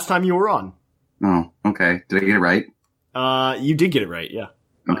 Last time you were on. Oh, okay. Did I get it right? You did get it right, yeah.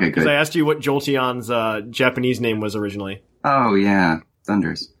 Okay, good. Because I asked you what Jolteon's Japanese name was originally. Oh, yeah.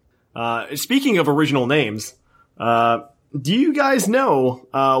 Thunders. Speaking of original names, do you guys know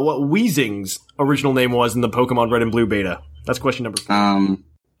what Weezing's original name was in the Pokemon Red and Blue beta? That's question number 4. I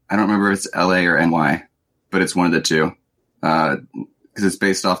don't remember if it's LA or NY, but it's one of the two. Because it's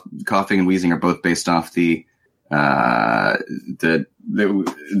based off Coughing and Wheezing are both based off the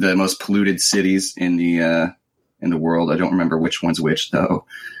most polluted cities in the world. I don't remember which one's which though.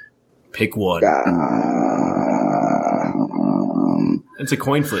 Pick one. It's a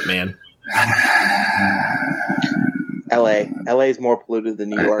coin flip, man. LA is more polluted than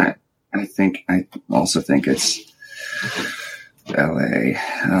New York. I also think it's LA. Is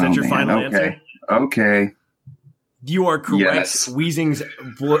that your final answer? Okay. You are correct. Yes. Weezing's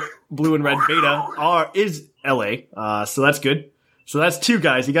blue and red beta is LA. So that's good. So that's 2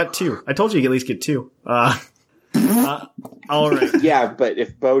 guys. You got 2. I told you at least get 2. All right. Yeah, but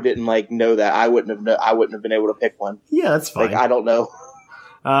if Bo didn't know that, I wouldn't have been able to pick one. Yeah, that's fine. I don't know.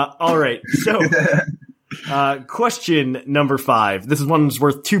 All right. So, question number 5. This one's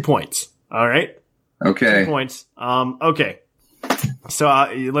worth 2 points. All right. Okay. 2 points. Okay. So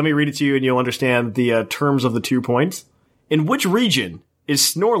let me read it to you and you'll understand the terms of the 2 points. In which region is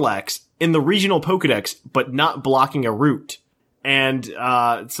Snorlax in the regional Pokedex but not blocking a route? And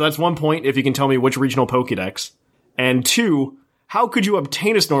so that's 1 point if you can tell me which regional Pokedex. And 2, how could you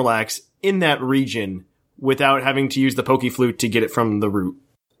obtain a Snorlax in that region without having to use the Pokeflute to get it from the route?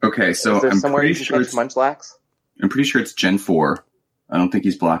 Okay, so is there somewhere you can catch Munchlax? I'm pretty sure it's Gen 4. I don't think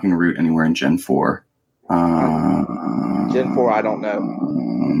he's blocking a route anywhere in Gen 4. Gen 4, I don't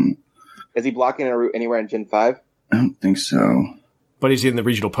know. Is he blocking a route anywhere in Gen 5? I don't think so. But he's in the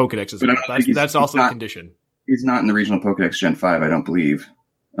regional Pokedex as well. That's also a condition. He's not in the regional Pokedex Gen 5, I don't believe.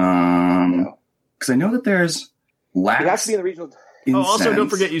 Because I know that there's Lax. He has to be in the regional. Also, don't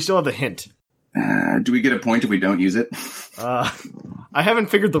forget, you still have the hint. Do we get a point if we don't use it? I haven't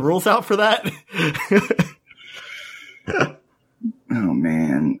figured the rules out for that. Oh,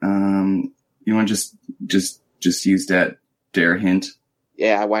 man. You want to just use that dare hint?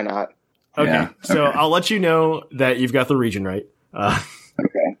 Yeah, why not? Okay, yeah, so I'll let you know that you've got the region right.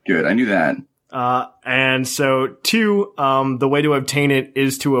 Okay, good. I knew that. And so 2, the way to obtain it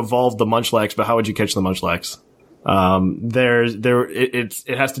is to evolve the Munchlax, but how would you catch the Munchlax?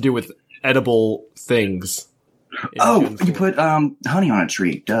 It has to do with edible things. Oh, you put honey on a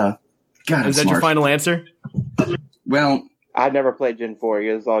tree. Duh. God, is that your final answer? Well, I've never played Gen 4.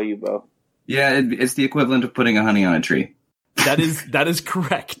 It's all you, Bo. Yeah, it's the equivalent of putting a honey on a tree. That is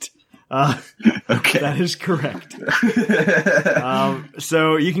correct. Okay, that is correct.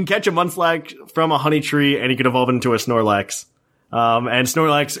 So you can catch a Munchlax from a honey tree, and you can evolve it into a Snorlax. And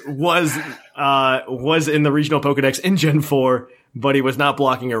Snorlax was in the regional Pokedex in Gen 4, but he was not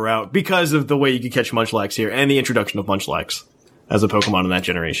blocking a route because of the way you could catch Munchlax here and the introduction of Munchlax as a Pokemon in that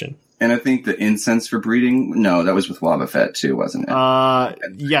generation. And I think the incense for breeding, no, that was with Wobbuffet too, wasn't it?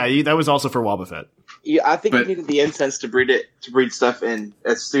 Yeah, that was also for Wobbuffet. Yeah, I think you needed the incense to breed stuff in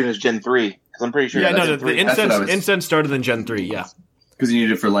as soon as Gen 3. Because I'm pretty sure. Yeah, no, the incense started in Gen 3. Yeah, because you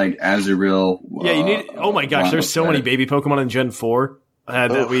need it for like Azurill. Yeah, you need. Oh my gosh, there's so many baby Pokemon in Gen 4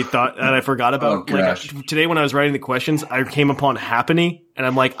 that we thought that I forgot about. Oh, like today when I was writing the questions, I came upon Happiny, and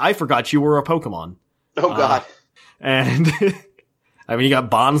I'm like, I forgot you were a Pokemon. Oh god. And I mean, you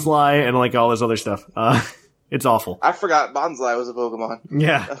got Bonsly and like all this other stuff. It's awful. I forgot Bonsly was a Pokemon.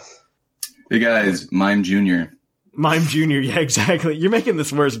 Yeah. Hey guys, Mime Jr. Mime Jr., yeah, exactly. You're making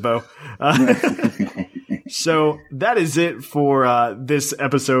this worse, Bo. So that is it for this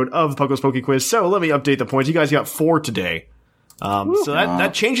episode of Puckle's Poke Quiz. So let me update the points. You guys got 4 today. So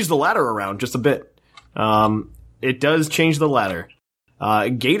that changes the ladder around just a bit. It does change the ladder.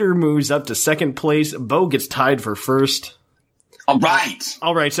 Gator moves up to second place. Bo gets tied for first.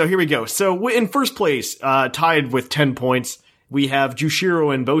 All right, so here we go. So in first place, tied with 10 points, we have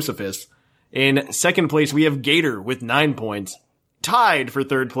Jushiro and Bocephus. In second place, we have Gator with 9 points. Tied for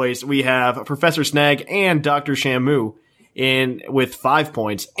third place, we have Professor Snag and Dr. Shamu with 5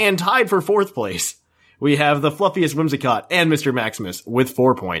 points. And tied for fourth place, we have the Fluffiest Whimsicott and Mr. Maximus with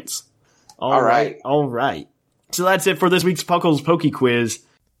 4 points. All right. So that's it for this week's Puckle's Poke Quiz.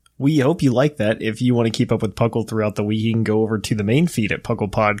 We hope you like that. If you want to keep up with Puckle throughout the week, you can go over to the main feed at Puckle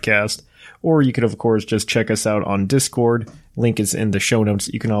Podcast, or you could, of course, just check us out on Discord. Link is in the show notes.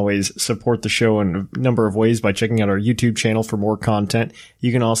 You can always support the show in a number of ways by checking out our YouTube channel for more content.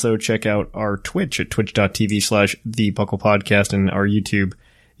 You can also check out our Twitch at twitch.tv/thepucklepodcast, and our YouTube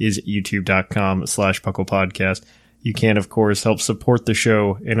is youtube.com/pucklepodcast. You can, of course, help support the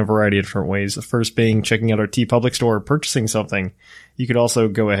show in a variety of different ways. The first being checking out our TeePublic store, purchasing something. You could also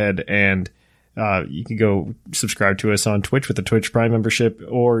go ahead and you can go subscribe to us on Twitch with a Twitch Prime membership,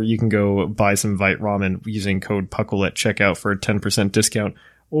 or you can go buy some Vite Ramen using code Puckle at checkout for a 10% discount.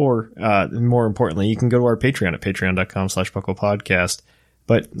 Or, more importantly, you can go to our Patreon at patreon.com/pucklepodcast.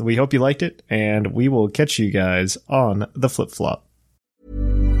 But we hope you liked it, and we will catch you guys on the flip-flop.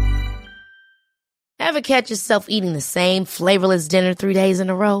 Ever catch yourself eating the same flavorless dinner 3 days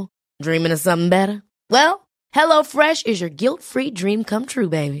in a row? Dreaming of something better? Well, HelloFresh is your guilt-free dream come true,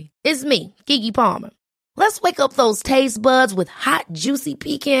 baby. It's me, Keke Palmer. Let's wake up those taste buds with hot, juicy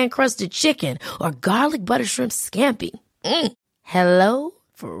pecan-crusted chicken or garlic butter shrimp scampi. Hello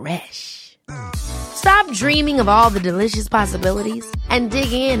Fresh. Stop dreaming of all the delicious possibilities and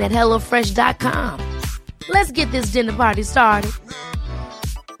dig in at HelloFresh.com. Let's get this dinner party started.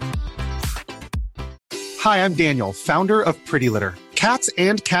 Hi, I'm Daniel, founder of Pretty Litter. Cats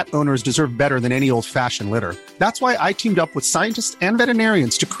and cat owners deserve better than any old-fashioned litter. That's why I teamed up with scientists and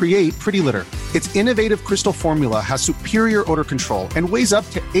veterinarians to create Pretty Litter. Its innovative crystal formula has superior odor control and weighs up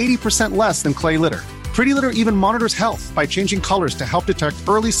to 80% less than clay litter. Pretty Litter even monitors health by changing colors to help detect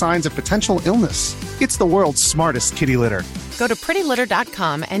early signs of potential illness. It's the world's smartest kitty litter. Go to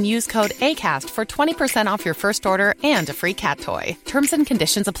prettylitter.com and use code ACAST for 20% off your first order and a free cat toy. Terms and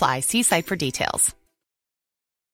conditions apply. See site for details.